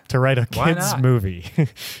 Yeah. To write a Why kid's not? movie.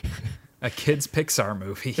 A kid's Pixar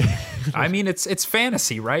movie. I mean, it's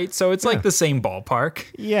fantasy, right? So it's like the same ballpark.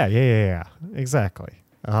 Yeah. Exactly.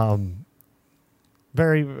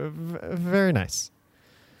 Very, very nice.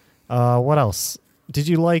 What else? Did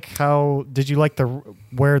you like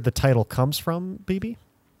where the title comes from, BB?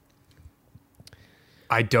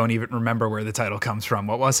 I don't even remember where the title comes from.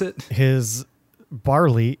 What was it? His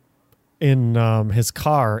Barley in his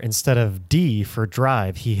car, instead of D for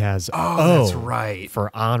drive, he has O. That's right.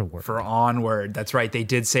 For onward. For Onward. That's right. They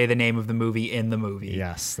did say the name of the movie in the movie.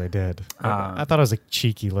 Yes, they did. I thought it was a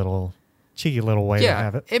cheeky little way to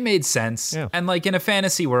have it. It made sense. Yeah. And like in a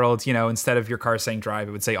fantasy world, instead of your car saying drive,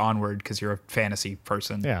 it would say onward because you're a fantasy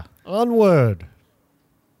person. Yeah. Onward.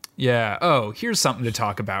 Yeah. Oh, here's something to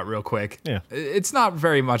talk about real quick. Yeah. It's not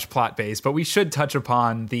very much plot based, but we should touch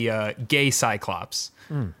upon the gay Cyclops.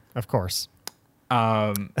 Of course.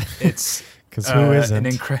 It's 'Cause who isn't?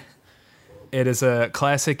 It is a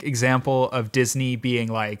classic example of Disney being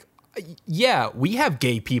like, yeah, we have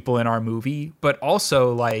gay people in our movie, but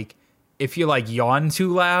also like if you like yawn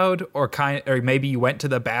too loud or maybe you went to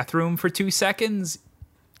the bathroom for 2 seconds,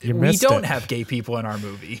 we don't have gay people in our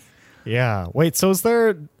movie. Yeah. Wait, so is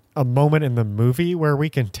there a moment in the movie where we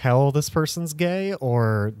can tell this person's gay,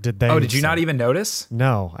 or did they? Oh, did you not even notice?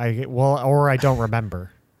 No. Or I don't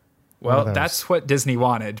remember. Well, that's what Disney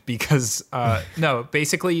wanted because, no,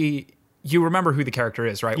 basically, you remember who the character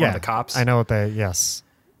is, right? Yeah, One of the cops. I know what yes.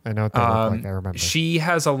 I know what they look like. I remember. She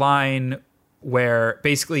has a line where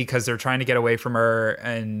basically because they're trying to get away from her,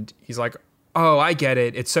 and he's like, "Oh, I get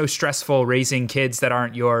it. It's so stressful raising kids that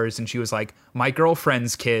aren't yours." And she was like, "My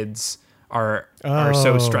girlfriend's kids are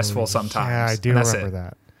so stressful sometimes." Yeah, I do remember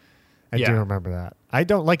that. I do remember that. I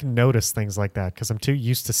don't notice things like that because I'm too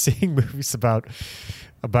used to seeing movies about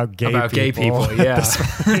gay people. Yeah,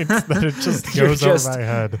 that it just goes over my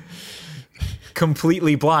head.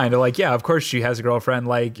 Completely blind. Like, yeah, of course she has a girlfriend.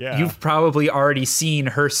 Like, you've probably already seen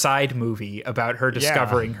her side movie about her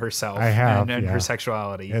discovering herself and her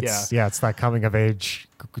sexuality. It's that coming of age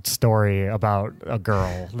story about a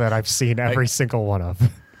girl that I've seen every single one of.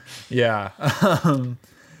 Yeah.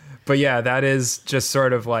 But yeah, that is just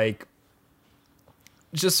sort of one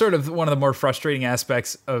of the more frustrating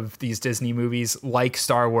aspects of these Disney movies, like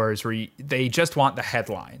Star Wars, where they just want the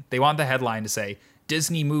headline. They want the headline to say,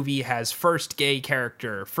 Disney movie has first gay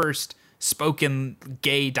character, first spoken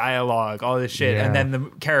gay dialogue, all this shit. Yeah. And then the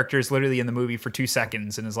character is literally in the movie for 2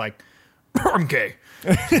 seconds and is like, I'm gay.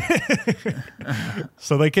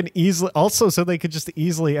 So they could just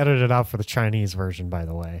easily edit it out for the Chinese version, by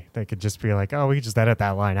the way. They could just be like, oh, we could just edit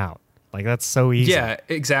that line out. Like, that's so easy. Yeah,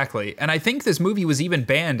 exactly. And I think this movie was even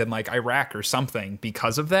banned in Iraq or something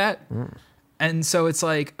because of that. And so it's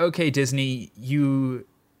like, okay, Disney, you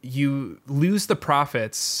lose the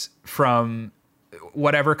profits from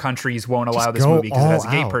whatever countries won't allow this movie because it has a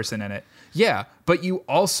gay person in it. Yeah, but you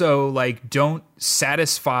also don't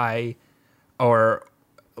satisfy or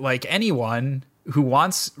anyone who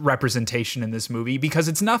wants representation in this movie because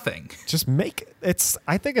it's nothing. Just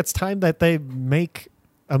I think it's time that they make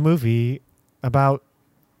a movie about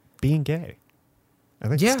being gay. I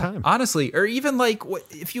think it's time. Honestly, or even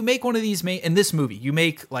if you make one of these in this movie, you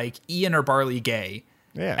make Ian or Barley gay.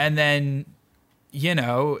 Yeah. And then,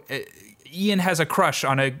 Ian has a crush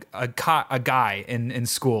on a guy in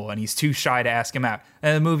school, and he's too shy to ask him out.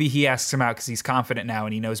 And in the movie, he asks him out because he's confident now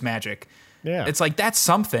and he knows magic. Yeah. It's that's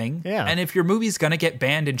something. Yeah. And if your movie's going to get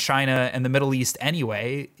banned in China and the Middle East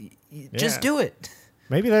anyway, just do it.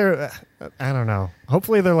 Maybe they're, I don't know.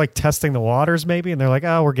 Hopefully they're testing the waters maybe, and they're like,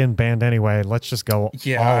 oh, we're getting banned anyway. Let's just go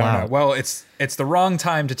all out. Well, it's the wrong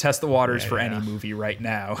time to test the waters for any movie right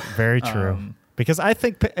now. Very true. Because I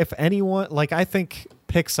think if anyone, I think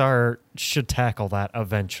Pixar should tackle that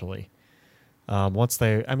eventually. Once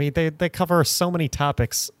they cover so many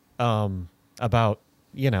topics about,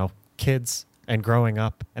 kids and growing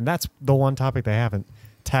up. And that's the one topic they haven't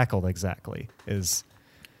tackled exactly is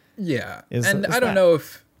I don't know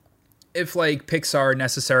if Pixar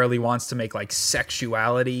necessarily wants to make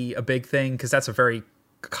sexuality a big thing, because that's a very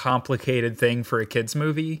complicated thing for a kid's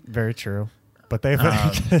movie. Very true. But they've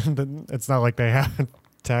it's not like they haven't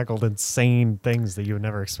tackled insane things that you would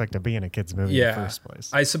never expect to be in a kid's movie in the first place.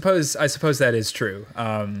 I suppose that is true.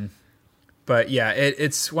 But yeah,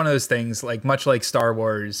 it's one of those things, much like Star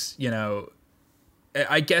Wars,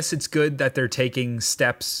 I guess it's good that they're taking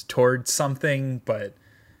steps towards something, but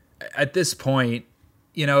at this point,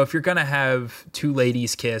 if you're going to have two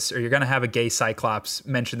ladies kiss, or you're going to have a gay Cyclops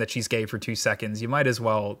mention that she's gay for 2 seconds, you might as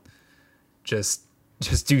well just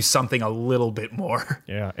do something a little bit more.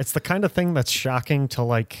 Yeah, it's the kind of thing that's shocking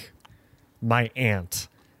to my aunt,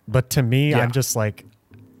 but to me, I'm just I've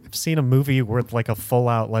seen a movie with a full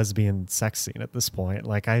out lesbian sex scene at this point.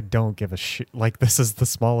 I don't give a shit. This is the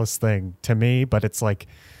smallest thing to me, but it's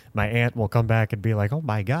my aunt will come back and be like, "Oh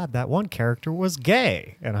my God, that one character was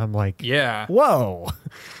gay," and I'm like, "Yeah, whoa."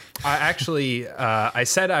 I actually, I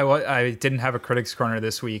said I didn't have a Critics Corner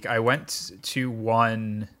this week. I went to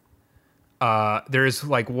one. There's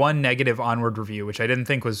one negative Onward review, which I didn't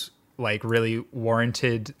think was really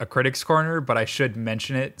warranted a Critics Corner, but I should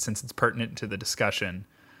mention it since it's pertinent to the discussion.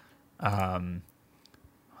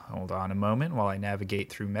 Hold on a moment while I navigate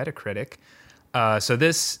through Metacritic. So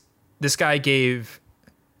this guy gave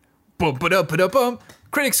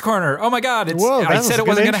Critics Corner. Oh my God! I said it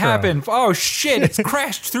wasn't going to happen. Oh shit! It's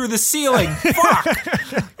crashed through the ceiling. Fuck.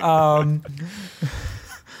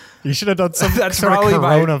 You should have done some sort of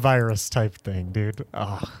coronavirus type thing, dude.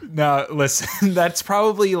 Oh. No, listen, that's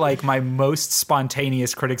probably my most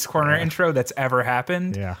spontaneous Critics Corner intro that's ever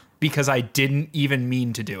happened. Yeah. Because I didn't even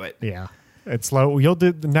mean to do it. Yeah. It's low. You'll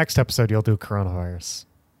do the next episode, you'll do coronavirus.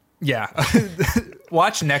 Yeah.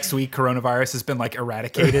 Watch next week. Coronavirus has been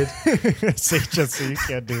eradicated. So you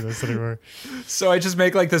can't do this anymore. So I just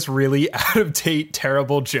make this really out of date,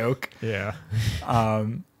 terrible joke. Yeah.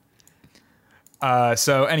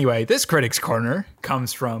 So anyway, this Critics Corner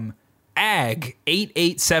comes from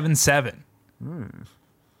Ag8877.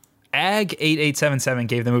 Ag8877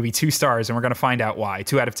 gave the movie 2 stars, and we're going to find out why.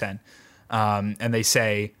 2 out of 10. And they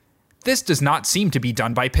say, This does not seem to be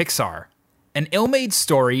done by Pixar. An ill-made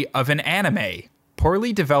story of an anime,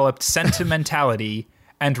 poorly developed sentimentality,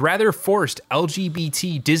 and rather forced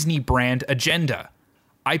LGBT Disney brand agenda.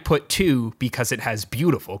 I put 2 because it has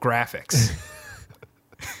beautiful graphics.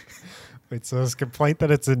 Wait, so his complaint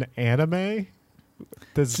that it's an anime?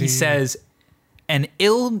 He says, an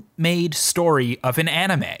ill-made story of an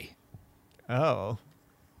anime. Oh.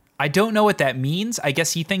 I don't know what that means. I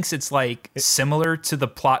guess he thinks it's like similar to the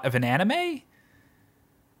plot of an anime?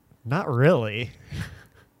 Not really.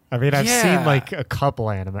 I mean, I've seen like a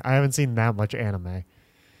couple anime. I haven't seen that much anime.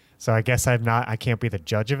 So I guess I can't be the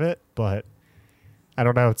judge of it, but I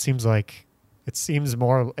don't know. It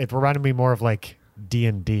reminded me more of like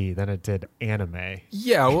D&D than it did anime.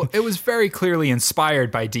 Yeah, well, it was very clearly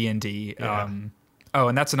inspired by D&D. Yeah.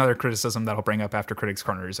 And that's another criticism that I'll bring up after Critics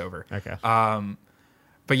Corner is over. Okay.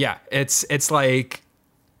 But yeah, it's like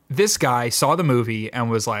this guy saw the movie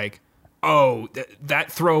and was like, oh,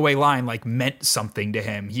 that throwaway line like meant something to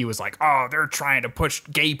him. He was like, oh, they're trying to push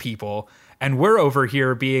gay people. And we're over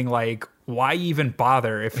here being like, why even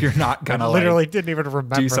bother if you're not going to literally didn't even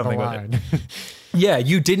remember do something the with line. it. Yeah,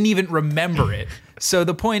 you didn't even remember it. So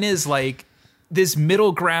the point is like this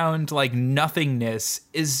middle ground, like nothingness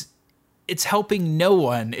it's helping no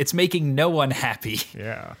one. It's making no one happy.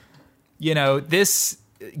 Yeah. You know, this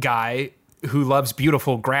guy who loves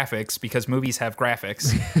beautiful graphics because movies have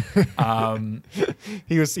graphics.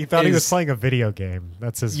 He thought he was playing a video game.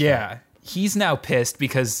 That's his fault. He's now pissed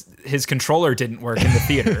because his controller didn't work in the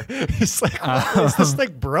theater. He's like, is this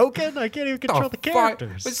thing broken? I can't even control the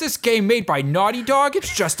characters. Was this game made by Naughty Dog?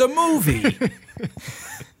 It's just a movie.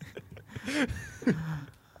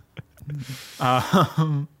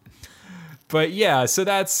 But yeah, so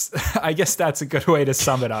I guess that's a good way to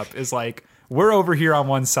sum it up, is like, we're over here on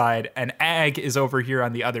one side and Ag is over here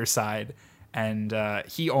on the other side, and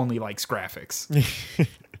he only likes graphics.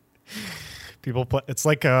 People play. It's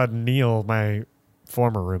like Neil, my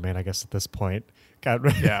former roommate, I guess at this point.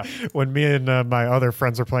 Yeah. When me and my other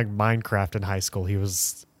friends were playing Minecraft in high school, he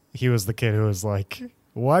was the kid who was like,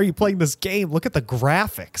 "Why are you playing this game? Look at the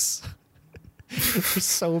graphics. It's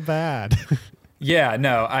so bad." Yeah,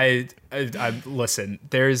 no, I listen.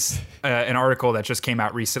 There's an article that just came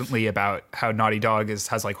out recently about how Naughty Dog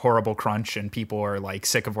has like horrible crunch and people are like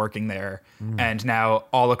sick of working there. And now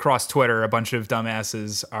all across Twitter, a bunch of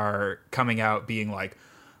dumbasses are coming out being like,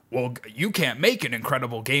 well, you can't make an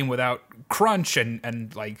incredible game without crunch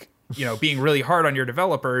and like, you know, being really hard on your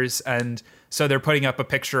developers. And so they're putting up a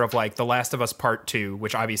picture of like The Last of Us Part 2,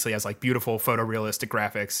 which obviously has like beautiful photorealistic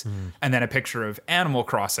graphics, and then a picture of Animal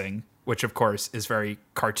Crossing, which of course is very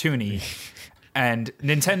cartoony. And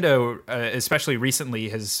Nintendo, especially recently,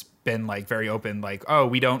 has been like very open, like, oh,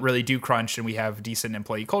 we don't really do crunch and we have decent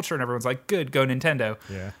employee culture, and everyone's like, good, go Nintendo.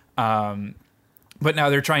 Yeah. But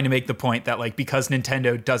now they're trying to make the point that like, because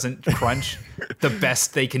Nintendo doesn't crunch, the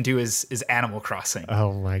best they can do is Animal Crossing.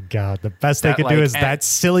 Oh my God. The best they can do is that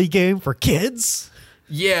silly game for kids.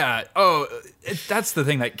 Yeah. Oh, that's the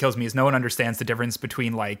thing that kills me, is no one understands the difference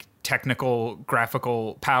between like technical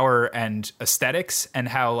graphical power and aesthetics, and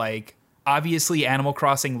how like obviously Animal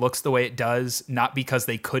Crossing looks the way it does, not because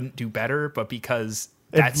they couldn't do better, but because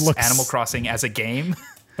that's Animal Crossing as a game.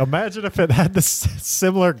 Imagine if it had the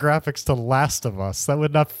similar graphics to Last of Us. That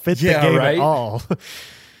would not fit the game at all.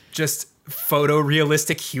 Just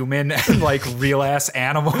photorealistic human and like real ass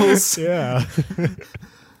animals. Yeah.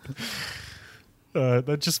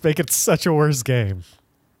 That just make it such a worse game.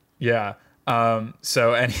 Yeah.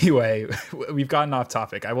 So anyway, we've gotten off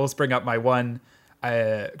topic. I will bring up my one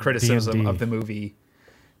criticism D&D. of the movie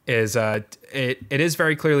is it is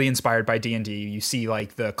very clearly inspired by D&D. You see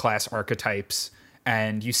like the class archetypes,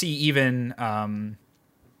 and you see even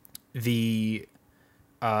the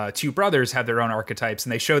two brothers have their own archetypes,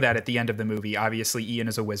 and they show that at the end of the movie. Obviously, Ian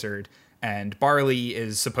is a wizard, and Barley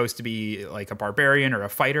is supposed to be like a barbarian or a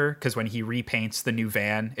fighter, because when he repaints the new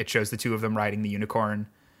van, it shows the two of them riding the unicorn,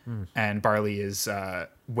 and Barley is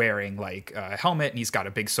wearing like a helmet, and he's got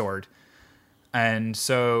a big sword. And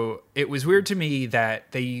so it was weird to me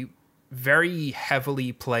that they very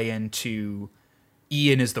heavily play into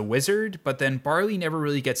Ian is the wizard, but then Barley never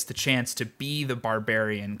really gets the chance to be the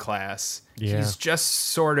barbarian class. Yeah. He's just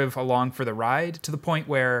sort of along for the ride, to the point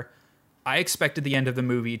where I expected the end of the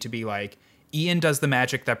movie to be like, Ian does the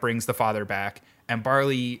magic that brings the father back, and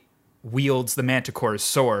Barley wields the Manticore's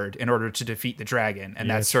sword in order to defeat the dragon. And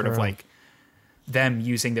that's sort of like them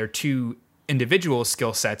using their two individual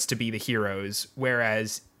skill sets to be the heroes,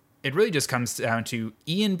 whereas it really just comes down to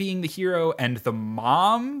Ian being the hero and the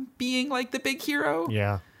mom being like the big hero.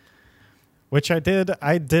 Yeah. Which I did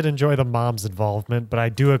enjoy the mom's involvement, but I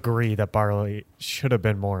do agree that Barley should have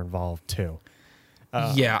been more involved too.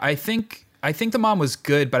 Yeah, I think the mom was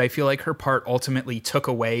good, but I feel like her part ultimately took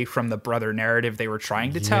away from the brother narrative they were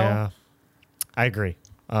trying to tell. Yeah, I agree.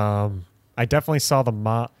 I definitely saw the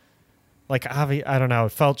mom. Like, Avi, I don't know.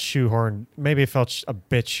 It felt shoehorned. Maybe it felt a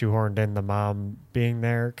bit shoehorned in the mom being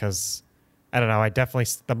there because, I don't know.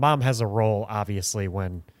 The mom has a role, obviously,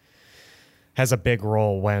 has a big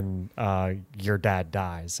role when your dad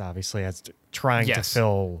dies, obviously, as trying to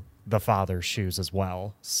fill the father's shoes as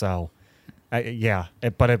well. So,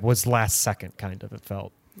 but it was last second, kind of, it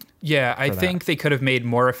felt. Yeah, I think they could have made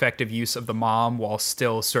more effective use of the mom while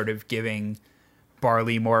still sort of giving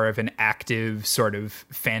Barley more of an active sort of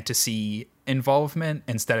fantasy involvement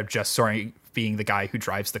instead of just being the guy who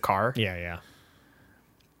drives the car. Yeah.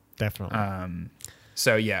 Definitely.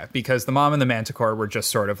 So yeah, because the mom and the Manticore were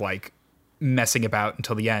just sort of like messing about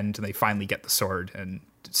until the end and they finally get the sword and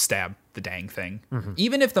stab the dang thing. Mm-hmm.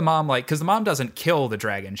 Even if the mom, because the mom doesn't kill the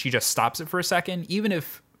dragon, she just stops it for a second. Even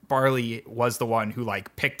if Barley was the one who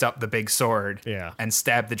picked up the big sword and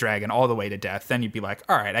stabbed the dragon all the way to death, then you'd be like,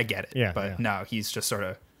 all right, I get it. But no, he's just sort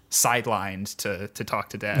of sidelined to talk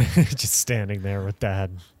to Dad. Just standing there with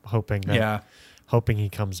Dad, hoping he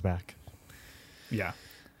comes back. Yeah.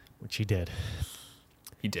 Which he did.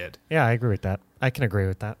 He did. Yeah, I agree with that. I can agree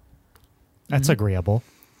with that. That's agreeable.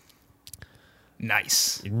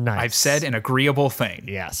 Nice. I've said an agreeable thing.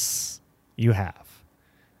 Yes, you have.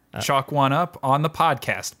 Chalk one up on the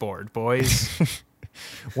podcast board, boys.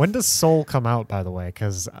 When does Soul come out, by the way?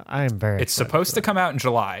 Because I am very It's supposed to come out in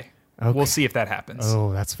July. Okay. We'll see if that happens.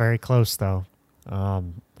 Oh, that's very close, though.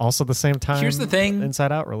 Also, the same time. Here's the thing.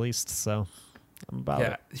 Inside Out released, so I'm about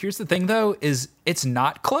it. Here's the thing, though, is it's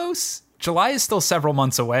not close. July is still several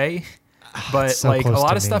months away, but so a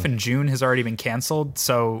lot of me. stuff in June has already been canceled.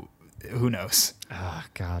 So who knows? Oh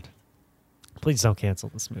God! Please don't cancel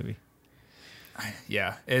this movie.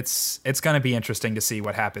 Yeah, it's going to be interesting to see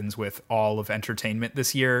what happens with all of entertainment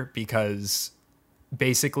this year because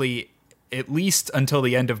basically, at least until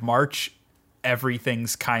the end of March,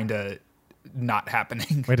 everything's kind of not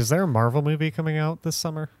happening. Wait, is there a Marvel movie coming out this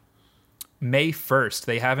summer? May 1st.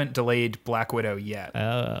 They haven't delayed Black Widow yet.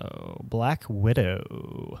 Oh, Black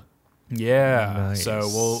Widow. Yeah. Nice.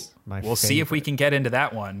 So we'll see if we can get into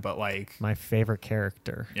that one, but my favorite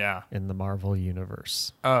character in the Marvel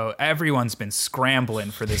universe. Oh, everyone's been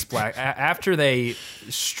scrambling for this after they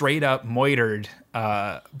straight up moitered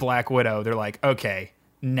Black Widow, they're like, okay,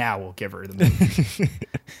 now we'll give her the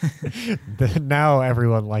movie. Now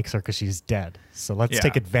everyone likes her because she's dead. So let's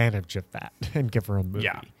take advantage of that and give her a movie.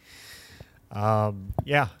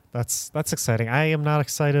 Yeah. That's exciting. I am not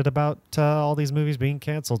excited about all these movies being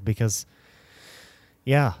canceled because,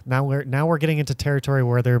 now we're getting into territory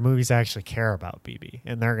where there are movies I actually care about, BB,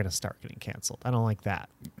 and they're going to start getting canceled. I don't like that.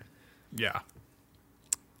 Yeah.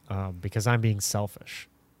 Because I'm being selfish,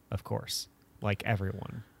 of course, like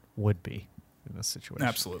everyone would be in this situation.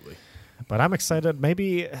 Absolutely. But I'm excited.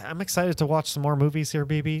 Maybe I'm excited to watch some more movies here,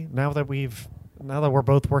 BB. Now that we're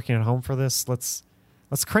both working at home for this, let's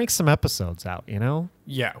crank some episodes out,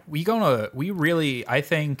 Yeah, I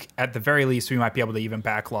think at the very least we might be able to even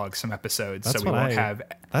backlog some episodes so we won't have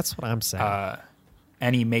that's what I'm saying.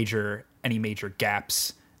 Any major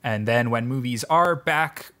gaps. And then when movies are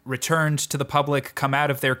back, returned to the public, come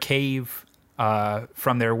out of their cave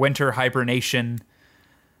from their winter hibernation,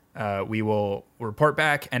 we will report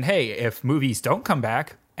back. And hey, if movies don't come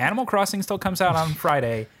back, Animal Crossing still comes out on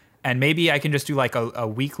Friday. And maybe I can just do a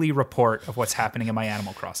weekly report of what's happening in my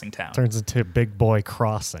Animal Crossing town. Turns into Big Boy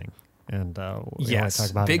Crossing. And yes,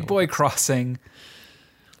 talk about Big Boy Crossing.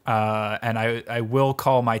 And I will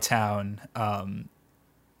call my town.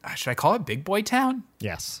 Should I call it Big Boy Town?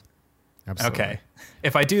 Yes. Absolutely. Okay.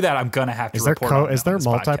 If I do that, I'm going to have to report on Is there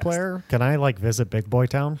multiplayer? Podcast. Can I visit Big Boy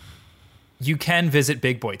Town? You can visit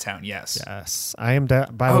Big Boy Town, yes. Yes. I am by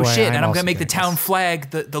the way. Oh shit, and I'm going to make the town flag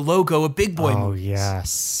the logo of Big Boy movies.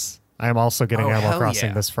 Yes. I am also getting Animal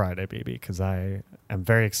Crossing this Friday, BB, because I am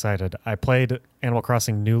very excited. I played Animal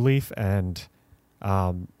Crossing New Leaf, and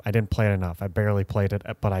I didn't play it enough. I barely played it,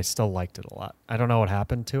 but I still liked it a lot. I don't know what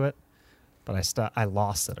happened to it, but I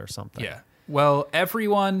lost it or something. Yeah. Well,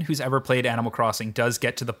 everyone who's ever played Animal Crossing does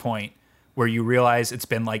get to the point where you realize it's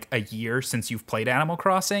been a year since you've played Animal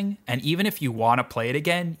Crossing, and even if you want to play it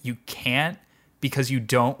again, you can't because you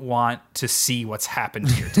don't want to see what's happened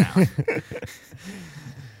to your town.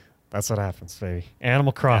 That's what happens, baby.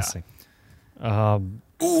 Animal Crossing. Yeah.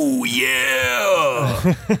 Ooh,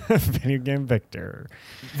 yeah! Video Game Victor.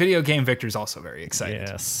 Video Game Victor is also very excited.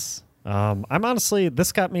 Yes. I'm honestly,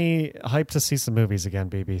 this got me hyped to see some movies again,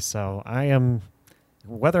 BB. So I am,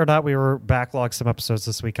 whether or not we were backlogged some episodes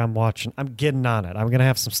this week, I'm getting on it. I'm going to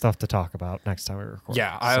have some stuff to talk about next time we record.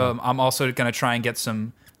 Yeah, I'm also going to try and get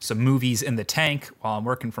some movies in the tank while I'm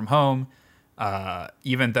working from home.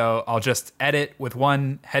 Even though I'll just edit with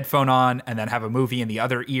one headphone on and then have a movie in the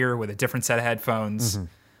other ear with a different set of headphones.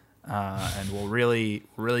 And we'll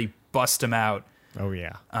really bust them out. Oh,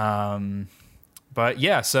 yeah. But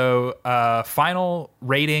yeah, so final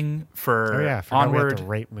rating for I forgot Onward. we have to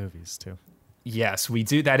rate movies, too. Yes, we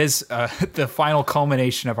do. That is the final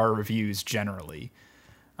culmination of our reviews generally.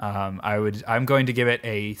 I'm going to give it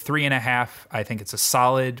a 3.5. I think it's a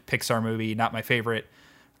solid Pixar movie, not my favorite.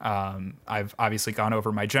 I've obviously gone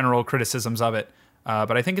over my general criticisms of it,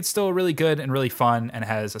 but I think it's still really good and really fun and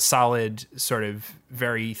has a solid sort of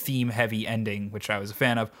very theme-heavy ending, which I was a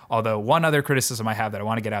fan of. Although one other criticism I have that I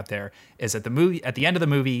want to get out there is at the end of the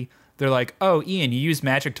movie, they're like, "Oh, Ian, you used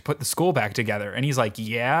magic to put the school back together," and he's like,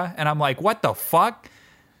 "Yeah," and I'm like, "What the fuck?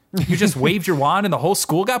 You just waved your wand and the whole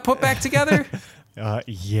school got put back together?"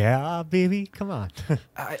 Yeah, baby, come on.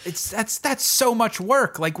 That's so much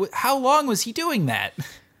work. Like, how long was he doing that?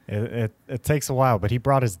 It takes a while, but he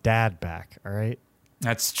brought his dad back. All right.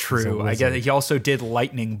 That's true. I guess he also did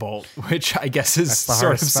lightning bolt, which I guess is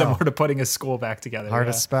sort of similar to putting a school back together.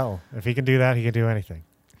 Hardest spell. If he can do that, he can do anything.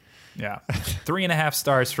 Yeah. 3.5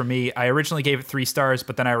 stars for me. I originally gave it 3 stars,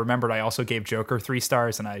 but then I remembered I also gave Joker 3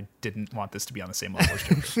 stars, and I didn't want this to be on the same level as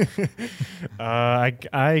Joker.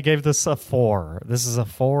 I gave this a 4. This is a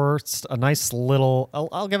 4. It's a nice little.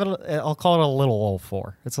 I'll call it a little old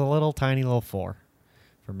 4. It's a little tiny little 4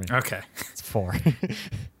 for me. Okay. It's 4.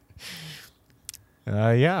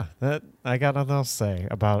 Yeah, that I got nothing else to say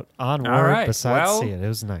about Onward besides see it. It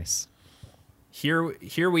was nice.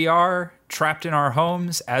 Here we are, trapped in our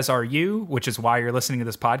homes, as are you, which is why you're listening to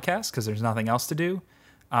this podcast, because there's nothing else to do.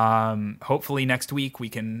 Hopefully next week we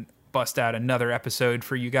can bust out another episode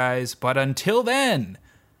for you guys. But until then,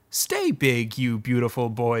 stay big, you beautiful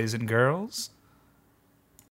boys and girls.